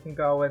space someone can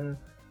go and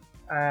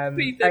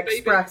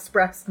express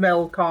breast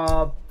milk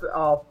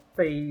or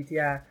feed,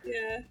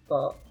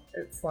 But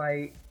it's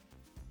like,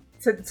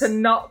 to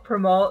not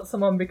promote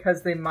someone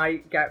because they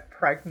might get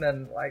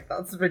pregnant, like,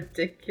 that's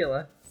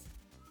ridiculous.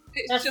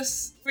 It's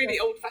just really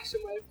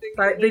old-fashioned way of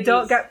thinking. Like, they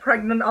don't get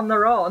pregnant on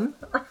their own,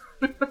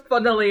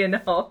 funnily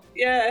enough.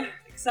 Yeah,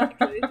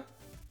 exactly.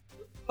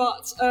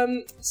 But,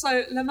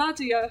 so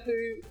Lamadia,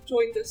 who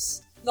joined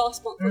us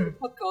last month on the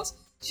podcast,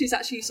 she's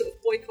actually sort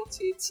of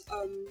boycotted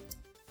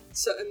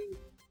certain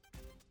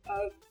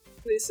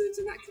Blizzard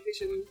and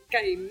Activision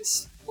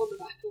games on the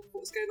back of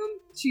what's going on.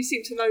 She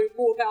seemed to know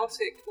more about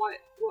it quite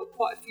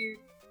a few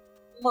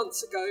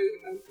months ago.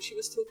 She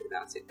was talking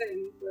about it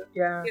then, but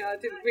I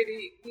didn't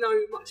really know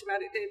much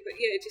about it then. But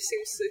it just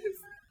seems to have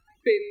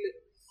been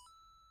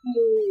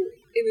more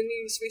in the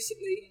news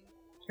recently.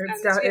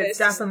 It's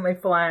definitely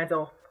flared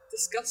up.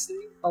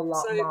 Disgusting. A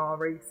lot more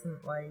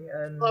recently.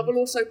 And I will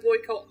also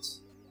boycott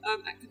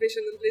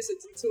Activision and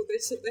Blizzard until they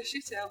sort their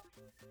shit out.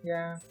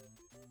 Yeah.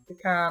 They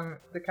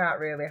can't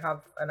really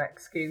have an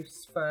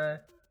excuse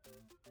for...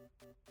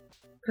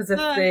 Because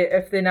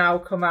if they now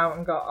come out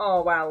and go,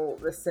 oh well,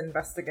 this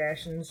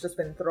investigation's just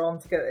been thrown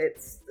together,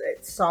 it's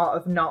sort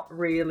of not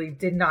really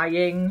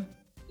denying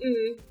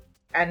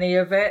any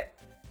of it.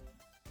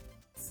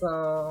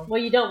 So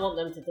you don't want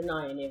them to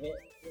deny any of it.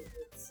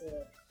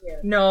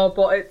 No,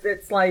 but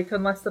it's like,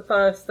 unless the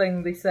first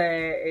thing they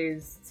say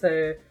is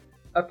to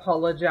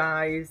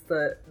apologise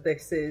that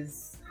this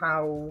is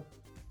how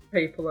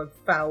people have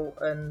felt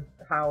and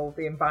how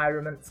the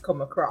environment's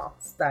come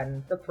across,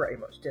 then they're pretty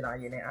much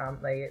denying it,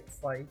 aren't they?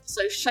 It's like...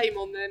 So shame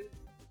on them.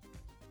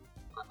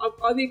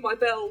 I need my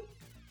bell.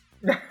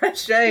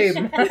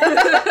 Shame.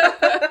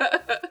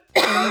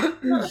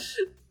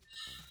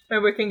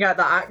 Maybe we can get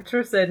that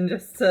actress in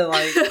just to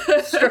like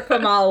strip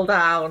them all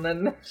down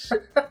and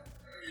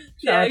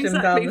charge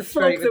them down the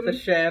street with the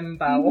shame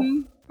bell.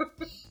 Mm-hmm.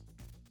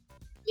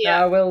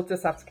 Yeah, we'll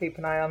just have to keep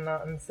an eye on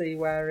that and see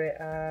where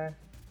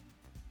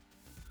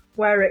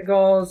it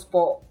goes.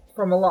 But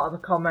from a lot of the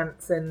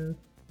comments in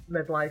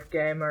Midlife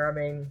Gamer, I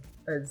mean,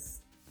 as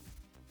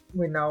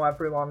we know,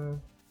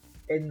 everyone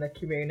in the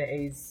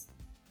community's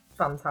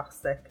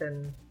fantastic,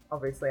 and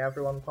obviously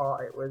everyone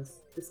thought it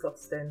was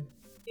disgusting.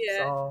 Yeah.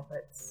 So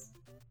it's,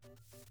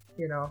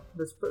 you know,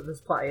 there's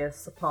plenty of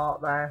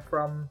support there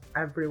from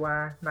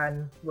everywhere,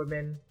 men,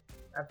 women,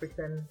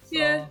 everything. So.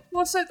 Yeah,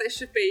 well, so there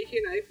should be.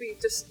 You know, if we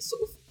just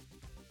sort of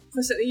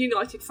present a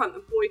united front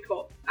and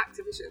boycott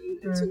Activision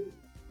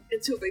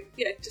until they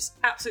just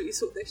absolutely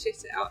sort their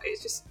shit out.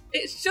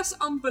 It's just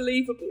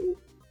unbelievable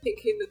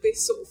thinking that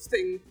this sort of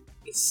thing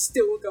is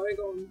still going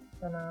on.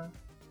 I know.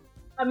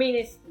 I mean,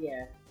 it's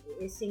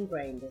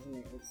ingrained, isn't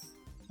it?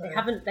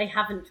 They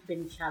haven't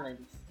been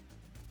challenged.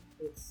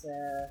 It's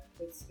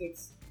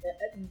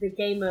the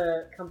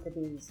gamer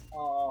companies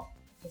are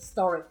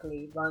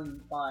historically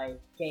run by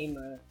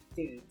gamer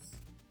dudes,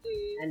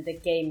 and the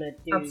gamer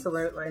dudes,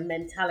 absolutely, the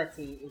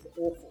mentality is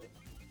awful,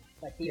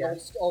 like the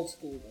old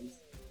school ones.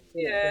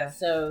 Yeah.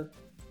 So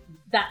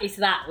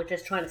we're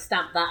just trying to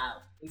stamp that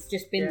out. It's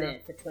just been there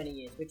for 20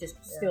 years. We're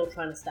just still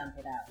trying to stamp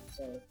it out.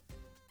 So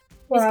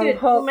well, it's good.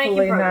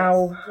 Hopefully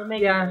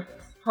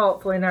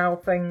hopefully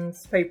now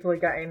people are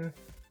getting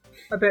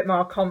a bit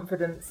more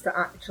confidence to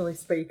actually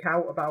speak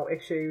out about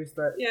issues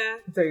that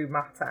do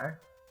matter.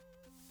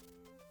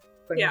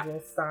 Things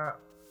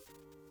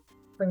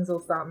will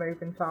start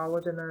moving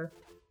forward in a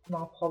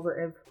more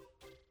positive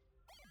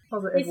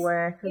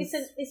way.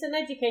 It's an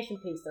education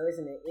piece, though,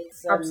 isn't it?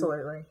 It's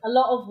absolutely. A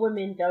lot of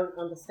women don't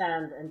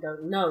understand and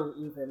don't know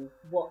even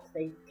what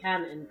they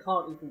can and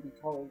can't even be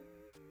told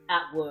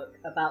at work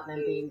about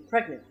them being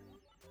pregnant.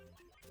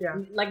 Yeah.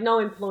 Like, no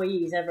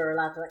employee is ever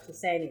allowed to actually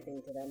say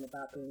anything to them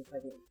about being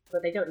pregnant,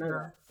 but they don't know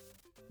that.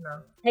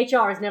 No.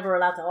 HR is never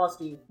allowed to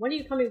ask you, when are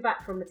you coming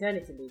back from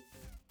maternity leave?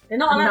 They're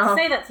not allowed to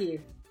say that to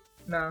you.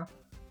 No.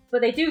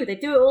 But they do. They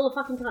do it all the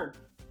fucking time.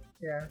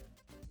 Yeah.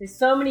 There's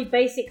so many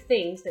basic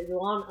things that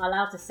you aren't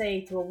allowed to say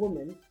to a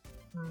woman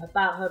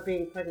about her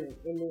being pregnant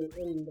in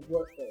the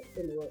workforce,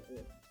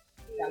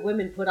 that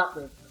women put up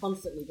with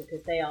constantly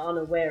because they are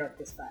unaware of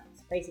this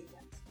fact. Basic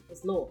facts.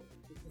 It's law.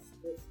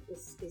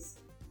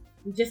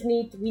 We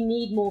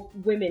need more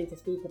women to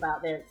speak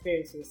about their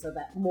experiences so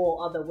that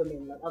more other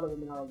women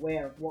are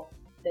aware of what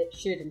they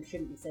should and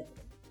shouldn't be said to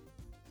them.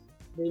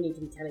 We need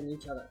to be telling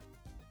each other.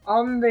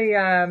 On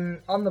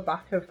the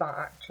back of that,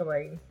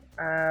 actually,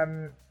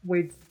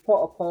 we'd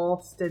put a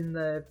post in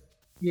the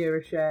Year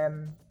of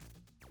Shame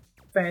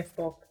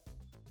Facebook,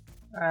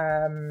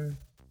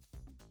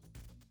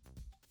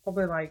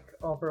 probably like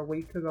over a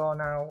week ago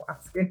now,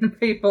 asking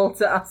people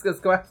to ask us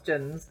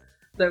questions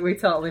that we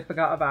totally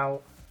forgot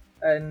about.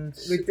 And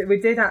we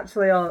did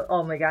actually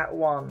only get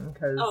one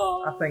because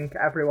I think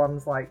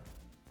everyone's like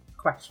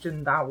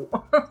questioned out.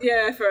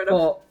 Yeah, fair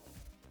enough.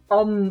 But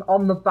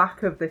on the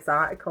back of this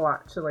article,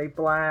 actually,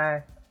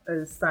 Blair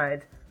has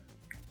said,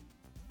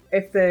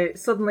 if they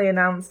suddenly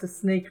announced a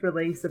sneak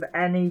release of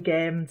any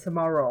game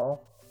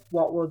tomorrow,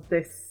 what would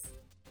this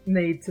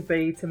need to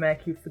be to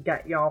make you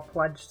forget your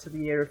pledge to the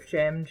Year of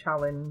Shame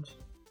challenge,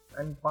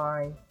 and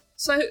why?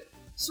 So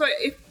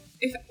if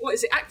what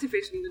is it?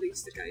 Activision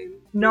released the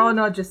game?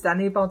 No, just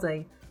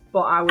anybody.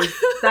 But I was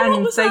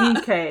then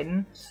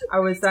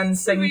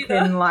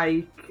thinking,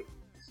 like,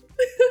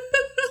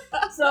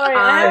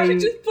 sorry,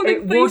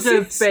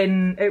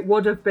 it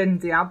would have been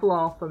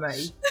Diablo for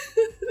me.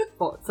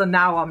 But so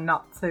now I'm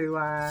not too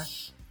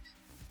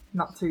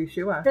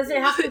sure. Does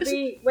it have to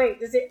be? Wait,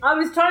 does it? I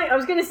was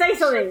going to say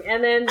something,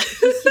 and then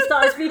she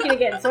started speaking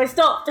again, so I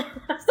stopped.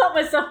 I stopped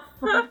myself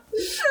from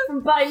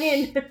butting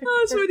in.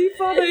 That's really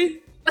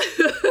funny.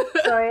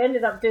 So I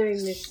ended up doing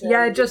this.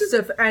 Just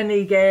if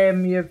any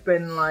game you've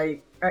been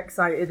like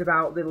excited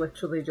about, they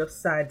literally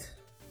just said,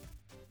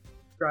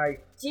 right,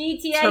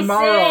 GTA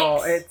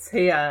tomorrow 6. it's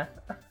here.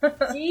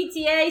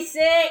 GTA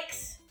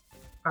 6.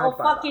 I'll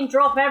fucking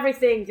drop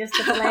everything just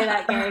to play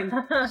that game.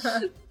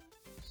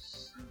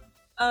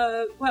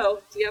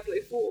 Well,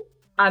 Diablo 4.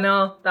 I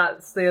know,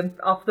 that's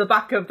off the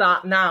back of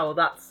that now,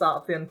 that's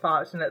sort of the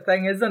unfortunate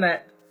thing, isn't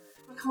it?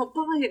 I can't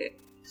buy it.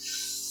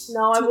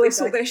 No, I would. They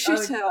sort their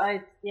shit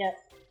out. Yeah.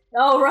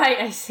 Oh, right,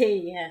 I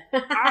see, yeah.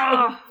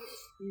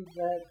 You've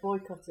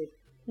boycotted.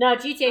 No,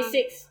 GTA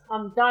 6,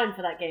 I'm dying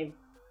for that game.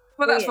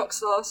 Well, that's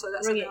Rockstar, so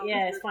that's it.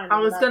 Yeah, it's fine. I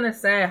was going to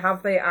say,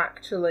 have they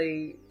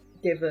actually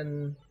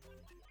given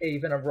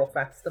even a rough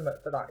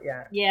estimate for that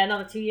yet? Yeah,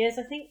 another 2 years,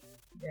 I think.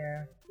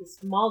 Yeah.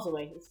 It's miles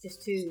away. It's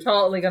just too... It's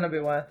totally going to be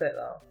worth it,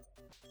 though.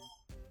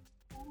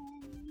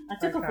 I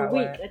took off a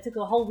week. I took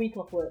a whole week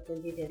off work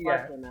when GTA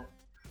 5 came out.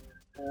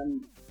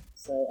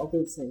 So I'll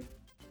do the same.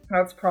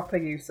 That's proper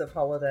use of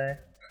holiday.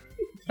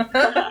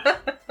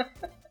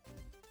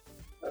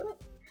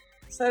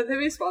 So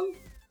there is one.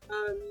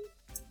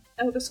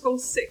 Elder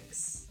Scrolls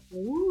 6.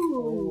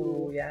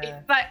 Ooh, yeah.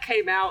 If that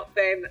came out,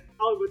 then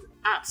I would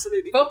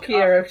absolutely fuck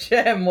year of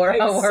shame. We're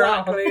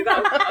exactly.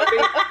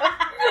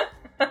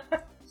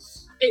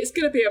 It's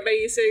going to be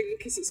amazing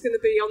because it's going to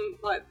be on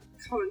like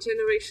current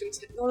generation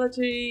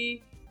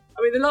technology.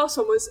 I mean, the last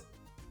one was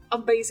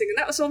amazing, and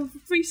that was on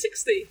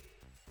 360.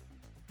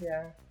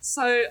 Yeah.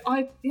 So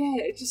I'm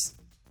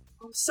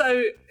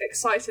so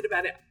excited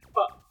about it,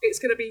 but it's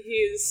going to be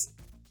years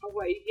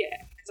away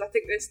yet because I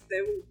think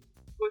they're all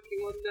working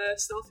on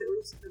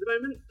Starfield at the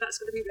moment. That's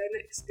going to be their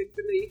next big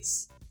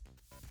release.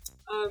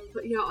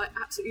 But yeah, I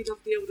absolutely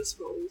love the Elder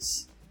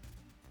Scrolls.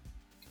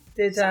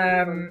 Did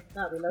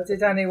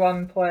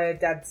anyone play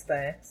Dead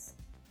Space?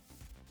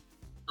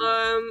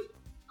 I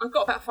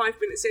got about 5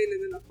 minutes in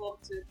and then I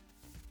parked it.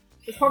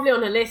 It's probably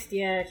on a list.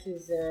 Yeah,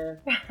 she's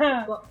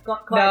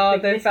got quite a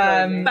big list.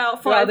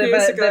 About 5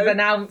 years ago. They've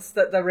announced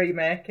that they're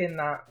remaking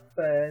that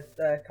for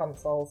the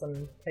consoles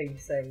and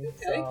PC,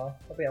 so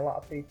there'll be a lot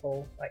of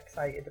people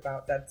excited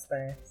about Dead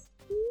Space.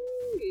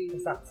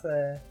 Because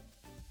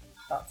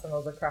that's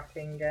another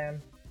cracking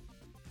game.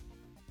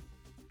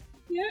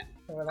 Yeah.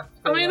 So we'll have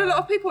to, I mean, a lot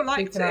of people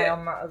liked it. Keep an eye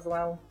on that as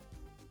well.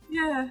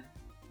 Yeah.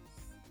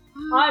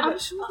 I'm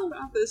sure there were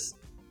others.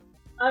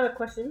 I have a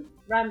question,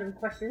 random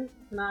question.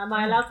 Am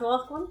I allowed to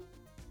ask one?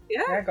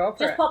 Yeah, go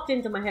for it. Just popped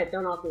into my head.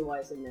 Don't ask me why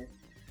it's in there.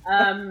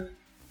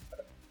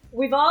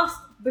 We've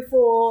asked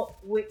before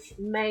which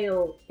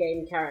male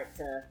game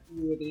character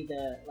you would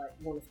either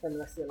want to spend the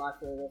rest of your life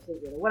with or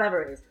sleep with or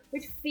whatever it is.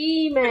 Which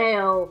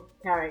female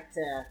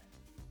character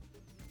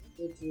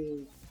would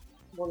you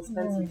want to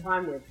spend some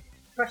time with?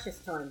 Precious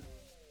time.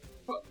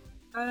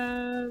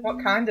 What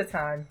kind of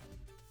time?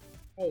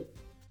 Hey,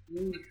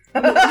 you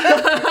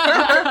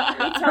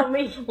tell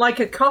me. Like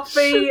a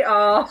coffee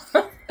or...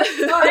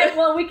 Alright,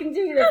 well we can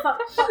do the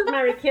fuck,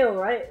 marry, kill,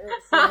 right?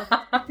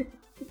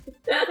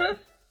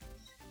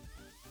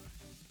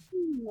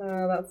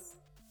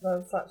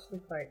 That's actually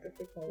quite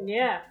difficult.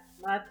 Yeah,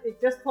 it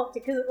just popped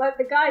it because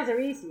the guys are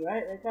easy,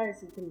 right? The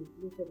guys you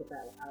figure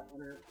that out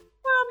on out.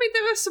 Well, I mean,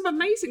 there are some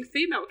amazing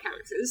female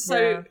characters.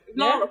 So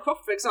Lara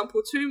Croft, for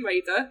example, Tomb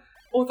Raider.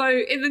 Although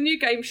in the new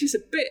game she's a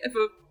bit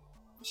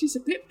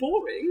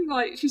boring.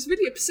 Like she's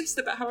really obsessed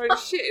about her own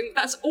shit, and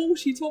that's all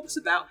she talks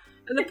about.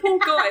 And the poor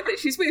guy that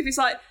she's with is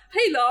like,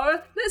 "Hey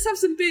Lara, let's have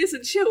some beers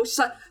and chill." She's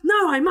like,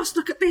 "No, I must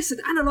look at this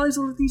and analyse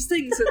all of these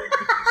things." And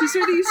she's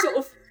really sort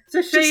of.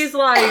 So she's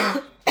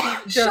like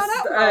just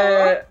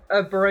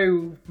a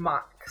brew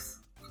max.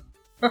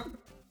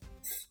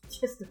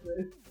 Just a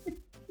brew.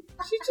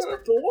 She's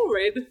just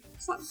boring.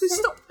 It's like, just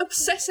stop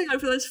obsessing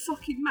over those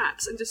fucking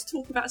maps and just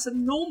talk about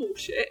some normal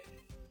shit.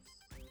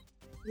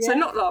 Yeah. So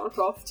not Lara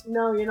Croft.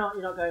 No, you're not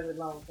going with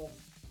Lara Croft.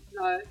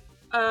 No.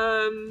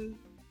 I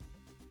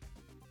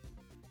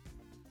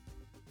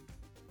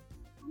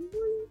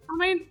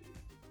mean,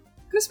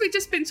 because we've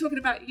just been talking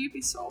about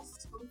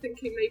Ubisoft, I'm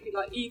thinking maybe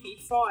like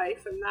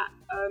EV5 and that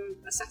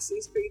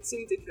Assassin's Creed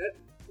Syndicate.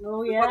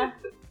 Oh yeah.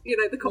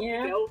 The copy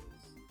girl.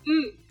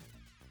 You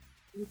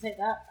take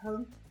that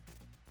home.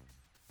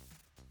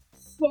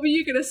 What were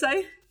you gonna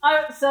say?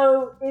 I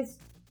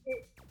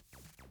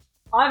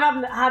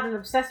haven't had an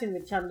obsession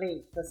with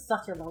Chun-Li for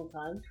such a long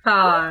time.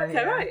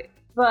 Okay, right.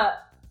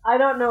 But I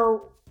don't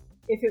know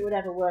if it would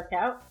ever work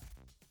out.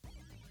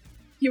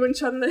 You and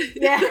Chun-Li?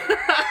 Yeah.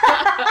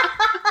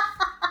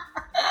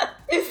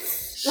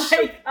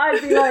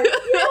 I'd be like,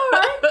 you're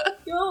alright.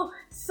 You're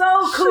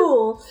so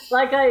cool.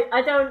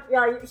 I don't.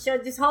 Yeah,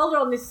 should just hold her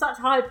on this such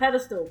high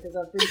pedestal because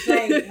I've been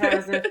playing her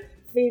as a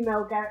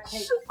female character.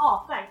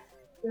 Oh, thanks.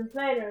 I've been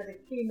playing her as a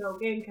female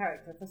game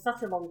character for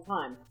such a long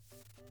time,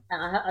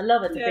 and I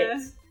love her to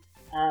bits.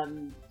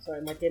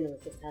 Sorry, my dinner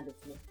was just handed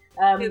to me.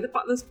 The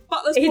butler's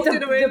brought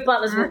dinner in. The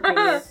butler's walking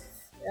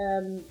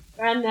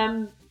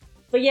in.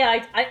 But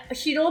yeah,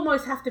 she'd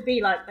almost have to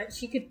be like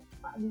she could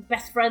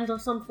best friend or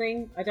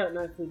something. I don't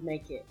know if we'd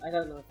make it. I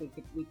don't know if we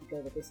could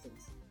go the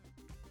distance.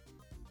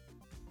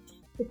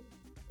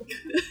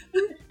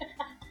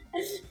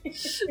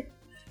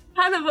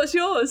 Hannah, what's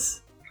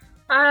yours?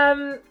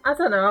 I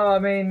don't know. I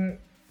mean,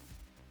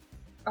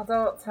 I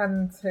don't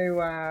tend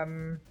to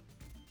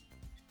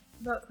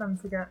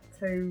get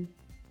too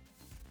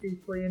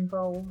deeply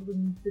involved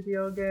in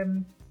video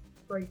games,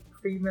 like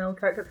female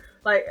characters.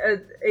 Like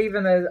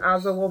even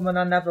as a woman,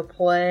 I never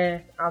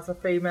play as a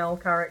female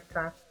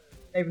character.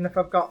 Even if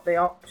I've got the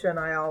option,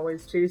 I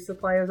always choose to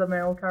play as a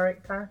male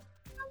character.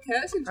 Okay,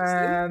 that's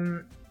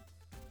interesting.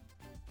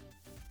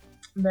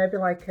 Maybe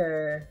like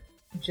a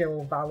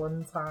Jill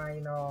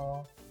Valentine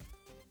or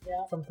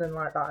something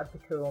like that would be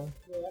cool.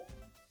 Yeah.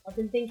 I've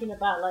been thinking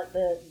about like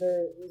the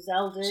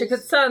Zeldas. She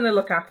could certainly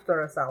look after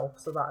herself,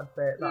 so that'd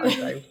do.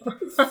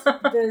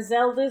 The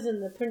Zeldas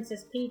and the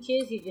Princess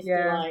Peaches, you just be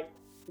like,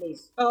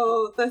 please.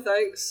 Oh, no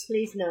thanks.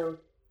 Please no.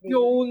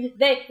 Yawn.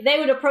 They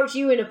would approach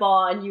you in a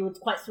bar and you would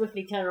quite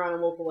swiftly turn around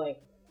and walk away.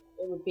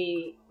 It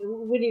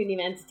wouldn't even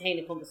entertain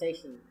a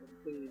conversation. It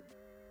would be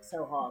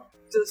so hard.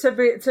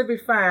 To be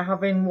fair,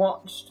 having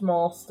watched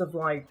most of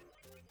like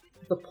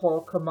the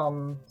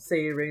Pokemon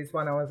series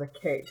when I was a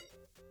kid,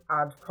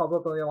 I'd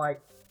probably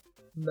like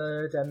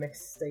murder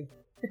Misty.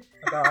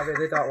 I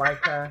really don't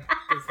like her.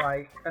 She's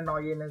like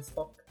annoying as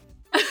fuck.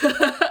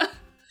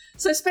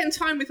 So spend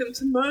time with them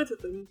to murder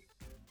them.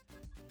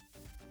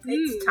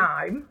 It's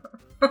time.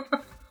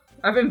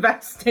 I've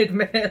invested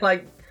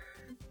like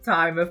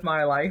time of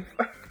my life.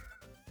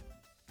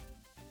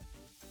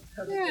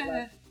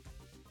 Yeah.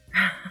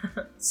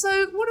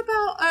 So what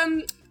about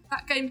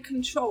that game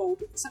Control?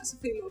 Because that's a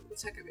female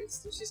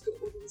protagonist and she's got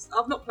all these...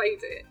 I've not played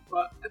it,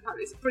 but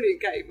apparently it's a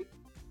brilliant game.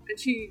 And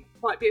she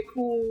might be a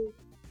cool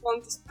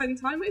one to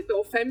spend time with,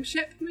 or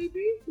femship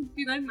maybe,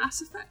 you know,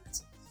 Mass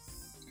Effect.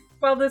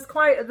 Well, there's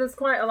quite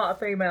a lot of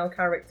female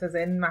characters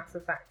in Mass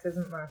Effect,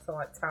 isn't there? So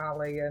like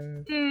Tali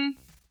and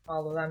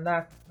all of them,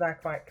 they're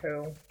quite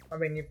cool. I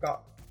mean, you've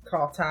got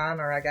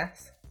Cortana, I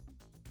guess.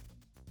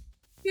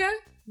 Yeah.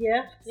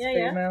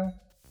 Female.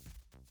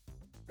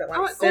 But like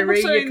Oh, Siri,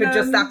 also you could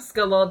just ask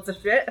her loads of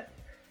shit.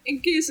 In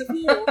Gears of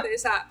War,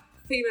 there's that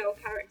female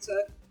character.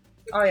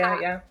 Oh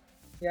yeah.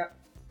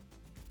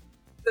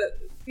 That,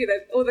 you know,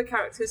 all the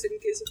characters in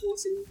Gears of War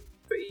seem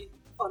pretty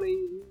funny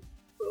and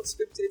well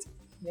scripted.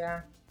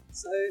 Yeah.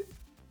 So,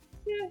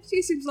 yeah,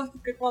 she seems like a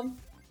good one.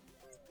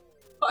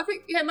 But I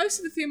think, yeah, most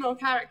of the female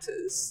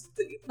characters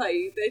that you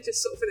play, they're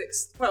just sort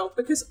of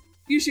because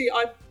usually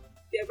when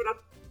I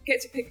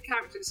get to pick a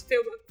character, it's a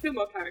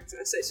female character,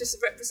 so it's just a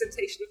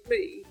representation of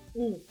me,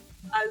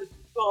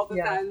 rather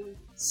than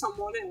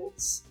someone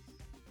else.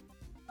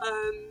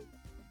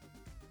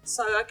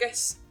 So I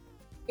guess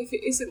if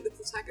it isn't the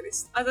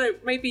protagonist, I don't know,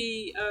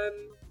 maybe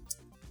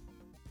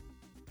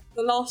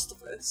The Last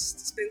of Us, to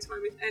spend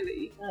time with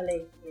Ellie.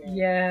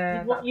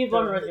 Yeah. You'd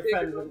want her as your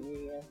friend, wouldn't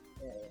you?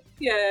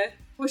 Yeah.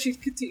 Well, she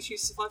could teach you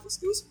survival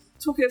skills.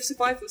 Talking of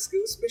survival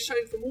skills,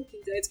 Michonne from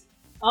Walking Dead.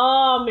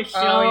 Oh,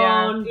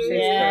 Michonne.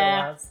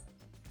 Yeah.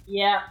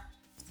 Yeah.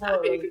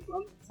 That'd be a Totally. good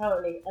one.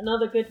 Totally.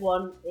 Another good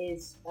one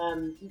is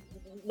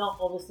not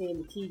obviously in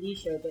the TV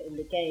show, but in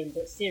the game.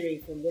 But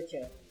Ciri from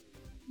Witcher.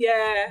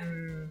 Yeah.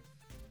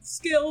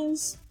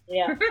 Skills.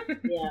 Yeah.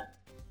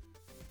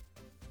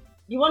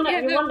 You wonder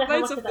how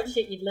loads much of that them.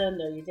 shit you'd learn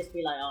though. You'd just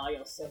be like, "Oh,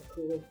 you're so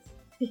cool."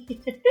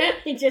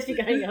 You'd just be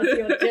going, "Oh,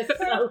 you're just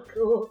so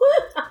cool."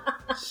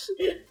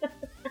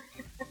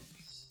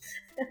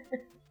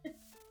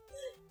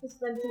 Just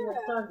spend too much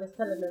time just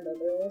telling them that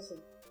they're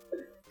awesome.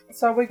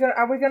 So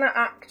are we gonna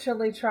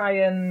actually try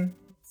and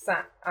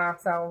set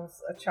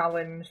ourselves a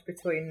challenge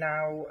between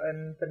now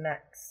and the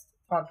next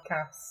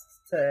podcast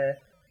to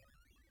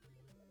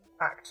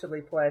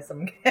actually play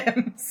some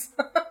games?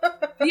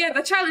 Yeah,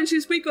 the challenge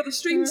is we've got to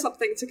stream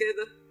something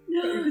together.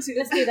 Let's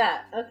do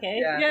that. Okay.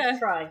 Yeah. Let's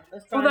try.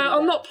 Although and do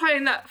I'm that. not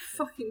playing that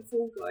fucking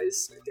Fall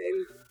Guys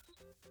again.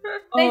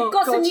 They've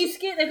got some God.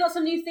 new They've got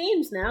some new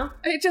themes now,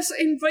 It just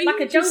enrages like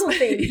a jungle me.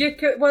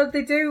 theme.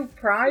 They do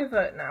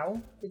private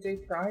now. They do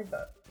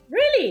private.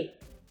 Really?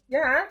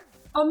 Yeah.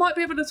 I might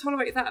be able to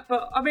tolerate that,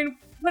 but I mean,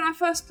 when I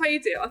first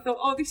played it, I thought,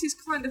 oh, this is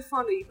kind of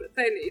funny, but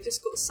then it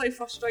just got so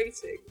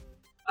frustrating.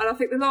 And I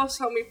think the last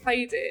time we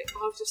played it, I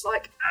was just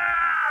like,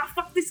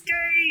 fuck this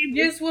game!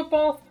 Yous were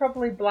both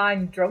probably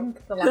blind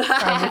drunk the last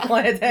time we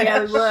played it.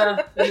 Yeah, we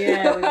were.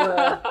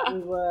 Yeah, we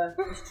were.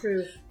 It's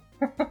true.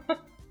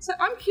 So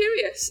I'm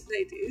curious,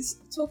 ladies,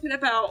 talking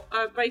about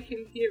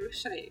breaking Year of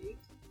Shame.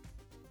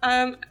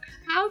 How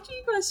do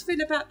you guys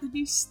feel about the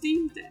new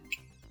Steam Deck?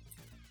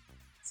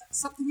 Is that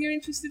something you're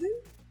interested in?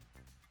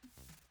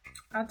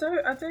 I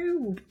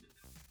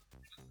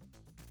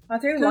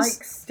do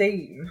like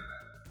Steam.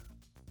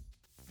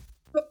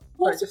 But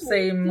It just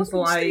seems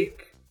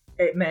like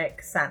it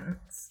makes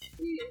sense.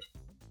 Yeah.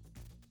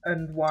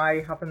 And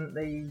why have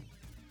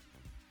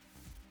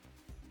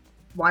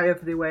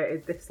they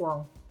waited this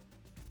long?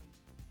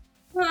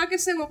 Well, I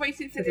guess they were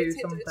waiting for To do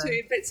Nintendo something. to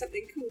invent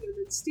something cooler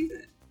than Steam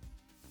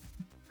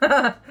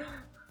Deck.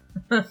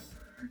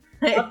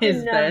 It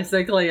is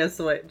basically a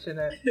Switch, isn't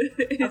it?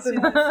 I've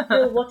been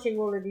still watching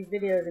all of these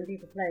videos and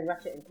people playing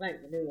Ratchet and Clank,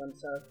 the new one,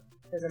 so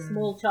there's a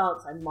small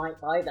chance I might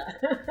buy that.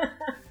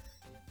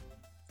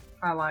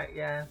 I like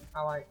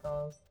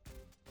those.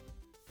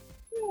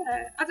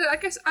 Yeah, I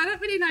guess I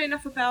don't really know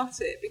enough about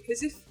it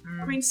because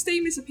I mean,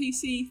 Steam is a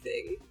PC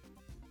thing.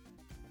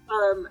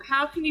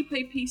 How can you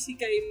play PC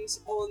games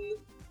on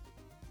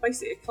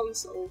basically a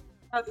console?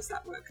 How does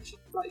that work? Because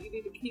you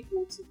need a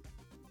keyboard to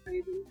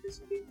play them because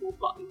you need more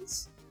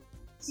buttons.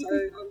 You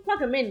So can plug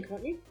them in,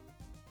 can't you?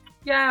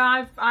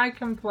 Yeah, I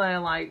can play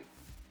like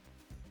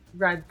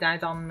Red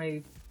Dead on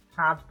my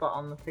pad, but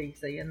on the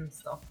PC and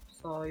stuff.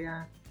 So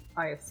yeah,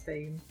 via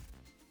Steam.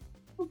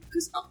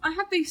 because I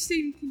had the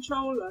Steam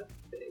controller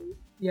thing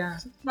Yeah,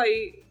 to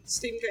play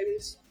Steam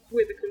games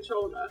with a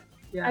controller,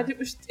 yeah, and it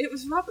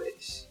was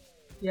rubbish.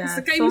 yeah.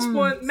 The games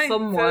weren't meant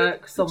some for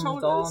work, some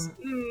controllers.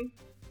 don't.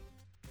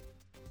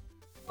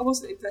 I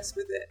wasn't impressed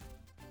with it.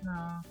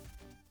 No.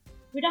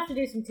 We'd have to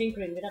do some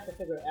tinkering. We'd have to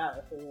figure it out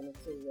if we wanted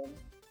to.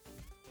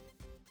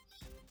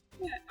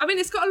 Yeah, I mean,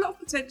 it's got a lot of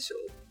potential.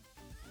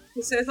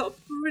 There's a lot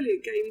of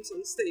brilliant games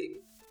on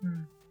Steam.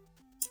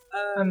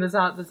 And there's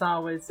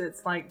always,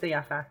 it's like the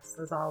FS,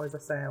 there's always a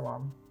sale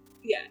on.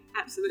 Yeah,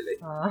 absolutely.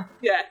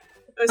 Yeah,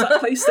 there's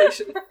that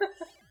PlayStation.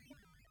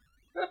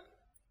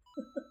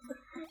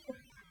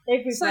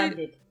 They've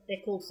rebranded.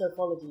 They're called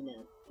Sophology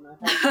now.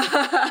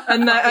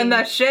 And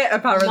they're shit,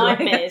 apparently.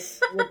 Nightmares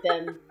with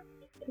them.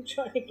 I'm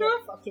trying to get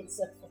fucking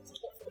Sophology.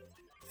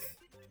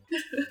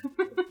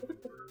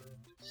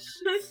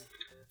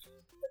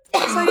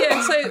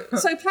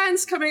 So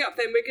plans coming up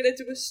then. We're gonna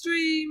do a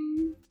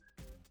stream.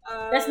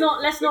 Let's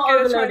not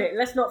overload it.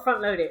 Let's not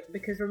front load it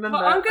because remember,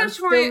 I'm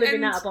still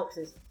living out of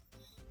boxes.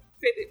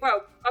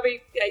 Well, I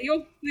mean, yeah,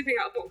 you're living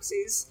out of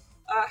boxes.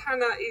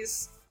 Hannah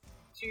is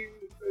due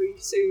very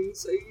soon,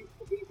 so you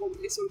probably want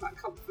it's all about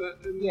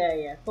comfort. And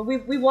yeah. But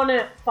we want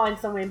to find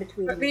somewhere in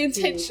between. But the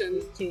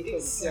intention two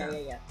things.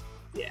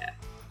 Yeah.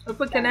 If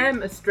we can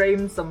aim to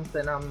stream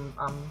something,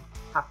 I'm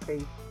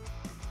happy,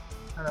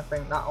 and I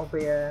think that'll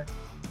be a.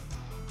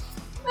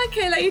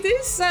 Okay,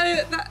 ladies, so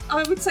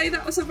I would say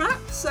that was a wrap.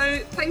 So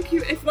thank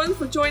you everyone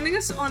for joining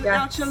us on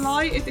our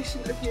July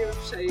edition of Year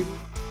of Shame.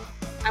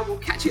 And we'll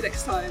catch you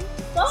next time.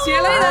 Bye. See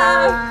you later!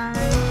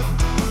 Bye.